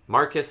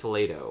 Marcus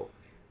Lato.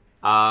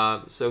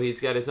 So he's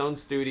got his own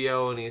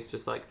studio, and he's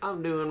just like,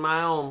 I'm doing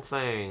my own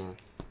thing.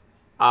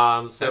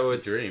 So That's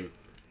it's a dream.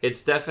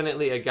 It's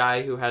definitely a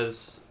guy who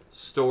has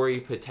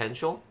story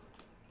potential.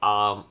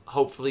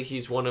 Hopefully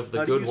he's one of the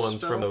How do good you ones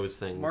spell from those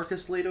things.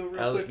 Marcus Lato,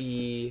 real quick?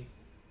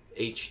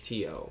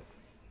 Lehto.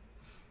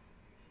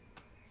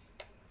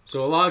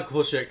 So a lot of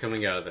cool shit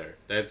coming out of there.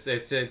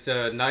 It's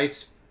a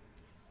nice,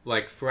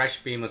 fresh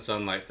beam of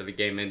sunlight for the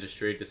game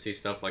industry to see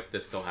stuff like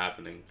this still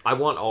happening. I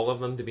want all of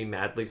them to be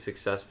madly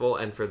successful,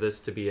 and for this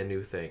to be a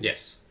new thing.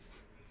 Yes.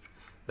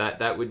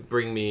 That would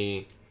bring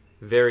me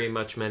very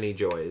much many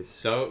joys.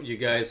 So you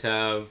guys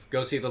have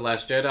go see The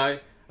Last Jedi.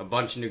 A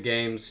bunch of new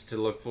games to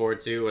look forward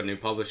to. A new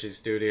publishing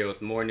studio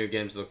with more new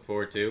games to look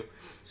forward to.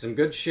 Some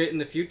good shit in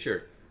the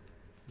future.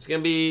 It's going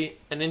to be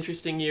an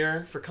interesting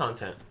year for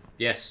content.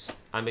 Yes.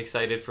 I'm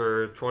excited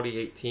for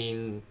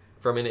 2018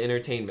 from an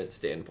entertainment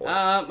standpoint.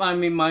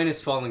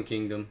 Minus Fallen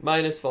Kingdom.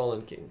 Minus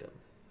Fallen Kingdom.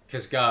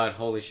 Cause God,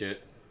 holy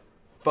shit.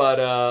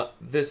 But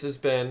this has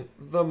been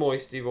The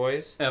Moisty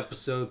Voice.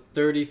 Episode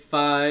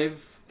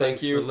 35.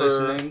 Thank you for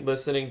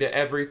listening to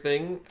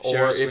everything.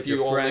 Share Or us if with you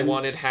your only friends.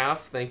 wanted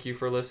half, thank you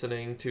for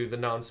listening to the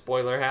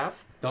non-spoiler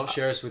half. Don't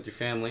share us with your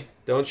family.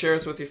 Don't share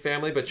us with your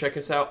family, but check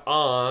us out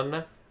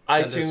on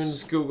Send iTunes,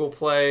 us- Google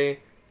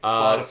Play,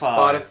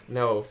 Spotify.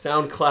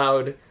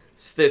 SoundCloud,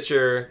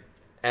 Stitcher,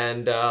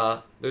 and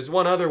there's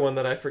one other one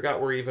that I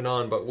forgot we're even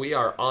on, but we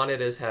are on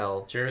it as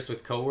hell. Share us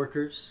with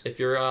coworkers. If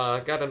you're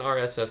got an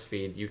RSS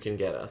feed, you can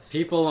get us.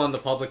 People on the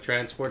public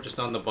transport,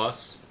 just on the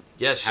bus.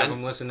 Yes, Have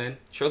them listen in.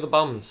 show the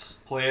bums.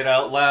 Play it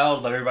out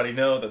loud. Let everybody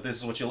know that this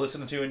is what you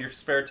listen to in your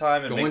spare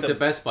time. And Go make into them...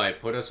 Best Buy.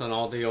 Put us on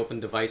all the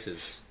open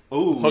devices.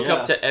 Ooh, Hook yeah.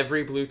 up to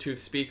every Bluetooth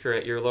speaker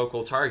at your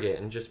local Target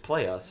and just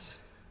play us.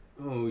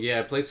 Oh,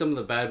 yeah. Play some of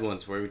the bad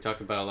ones where we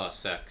talk about a lot of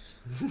sex.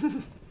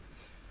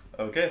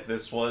 Okay,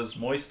 this was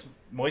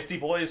Moisty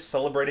Boys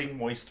celebrating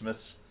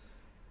Moistmas.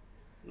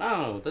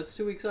 No, that's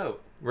 2 weeks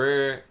out.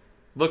 We're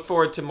Look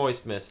forward to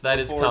Moist Mist. That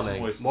is Forward to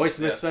coming. Moist Mist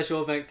yeah.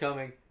 special event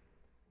coming.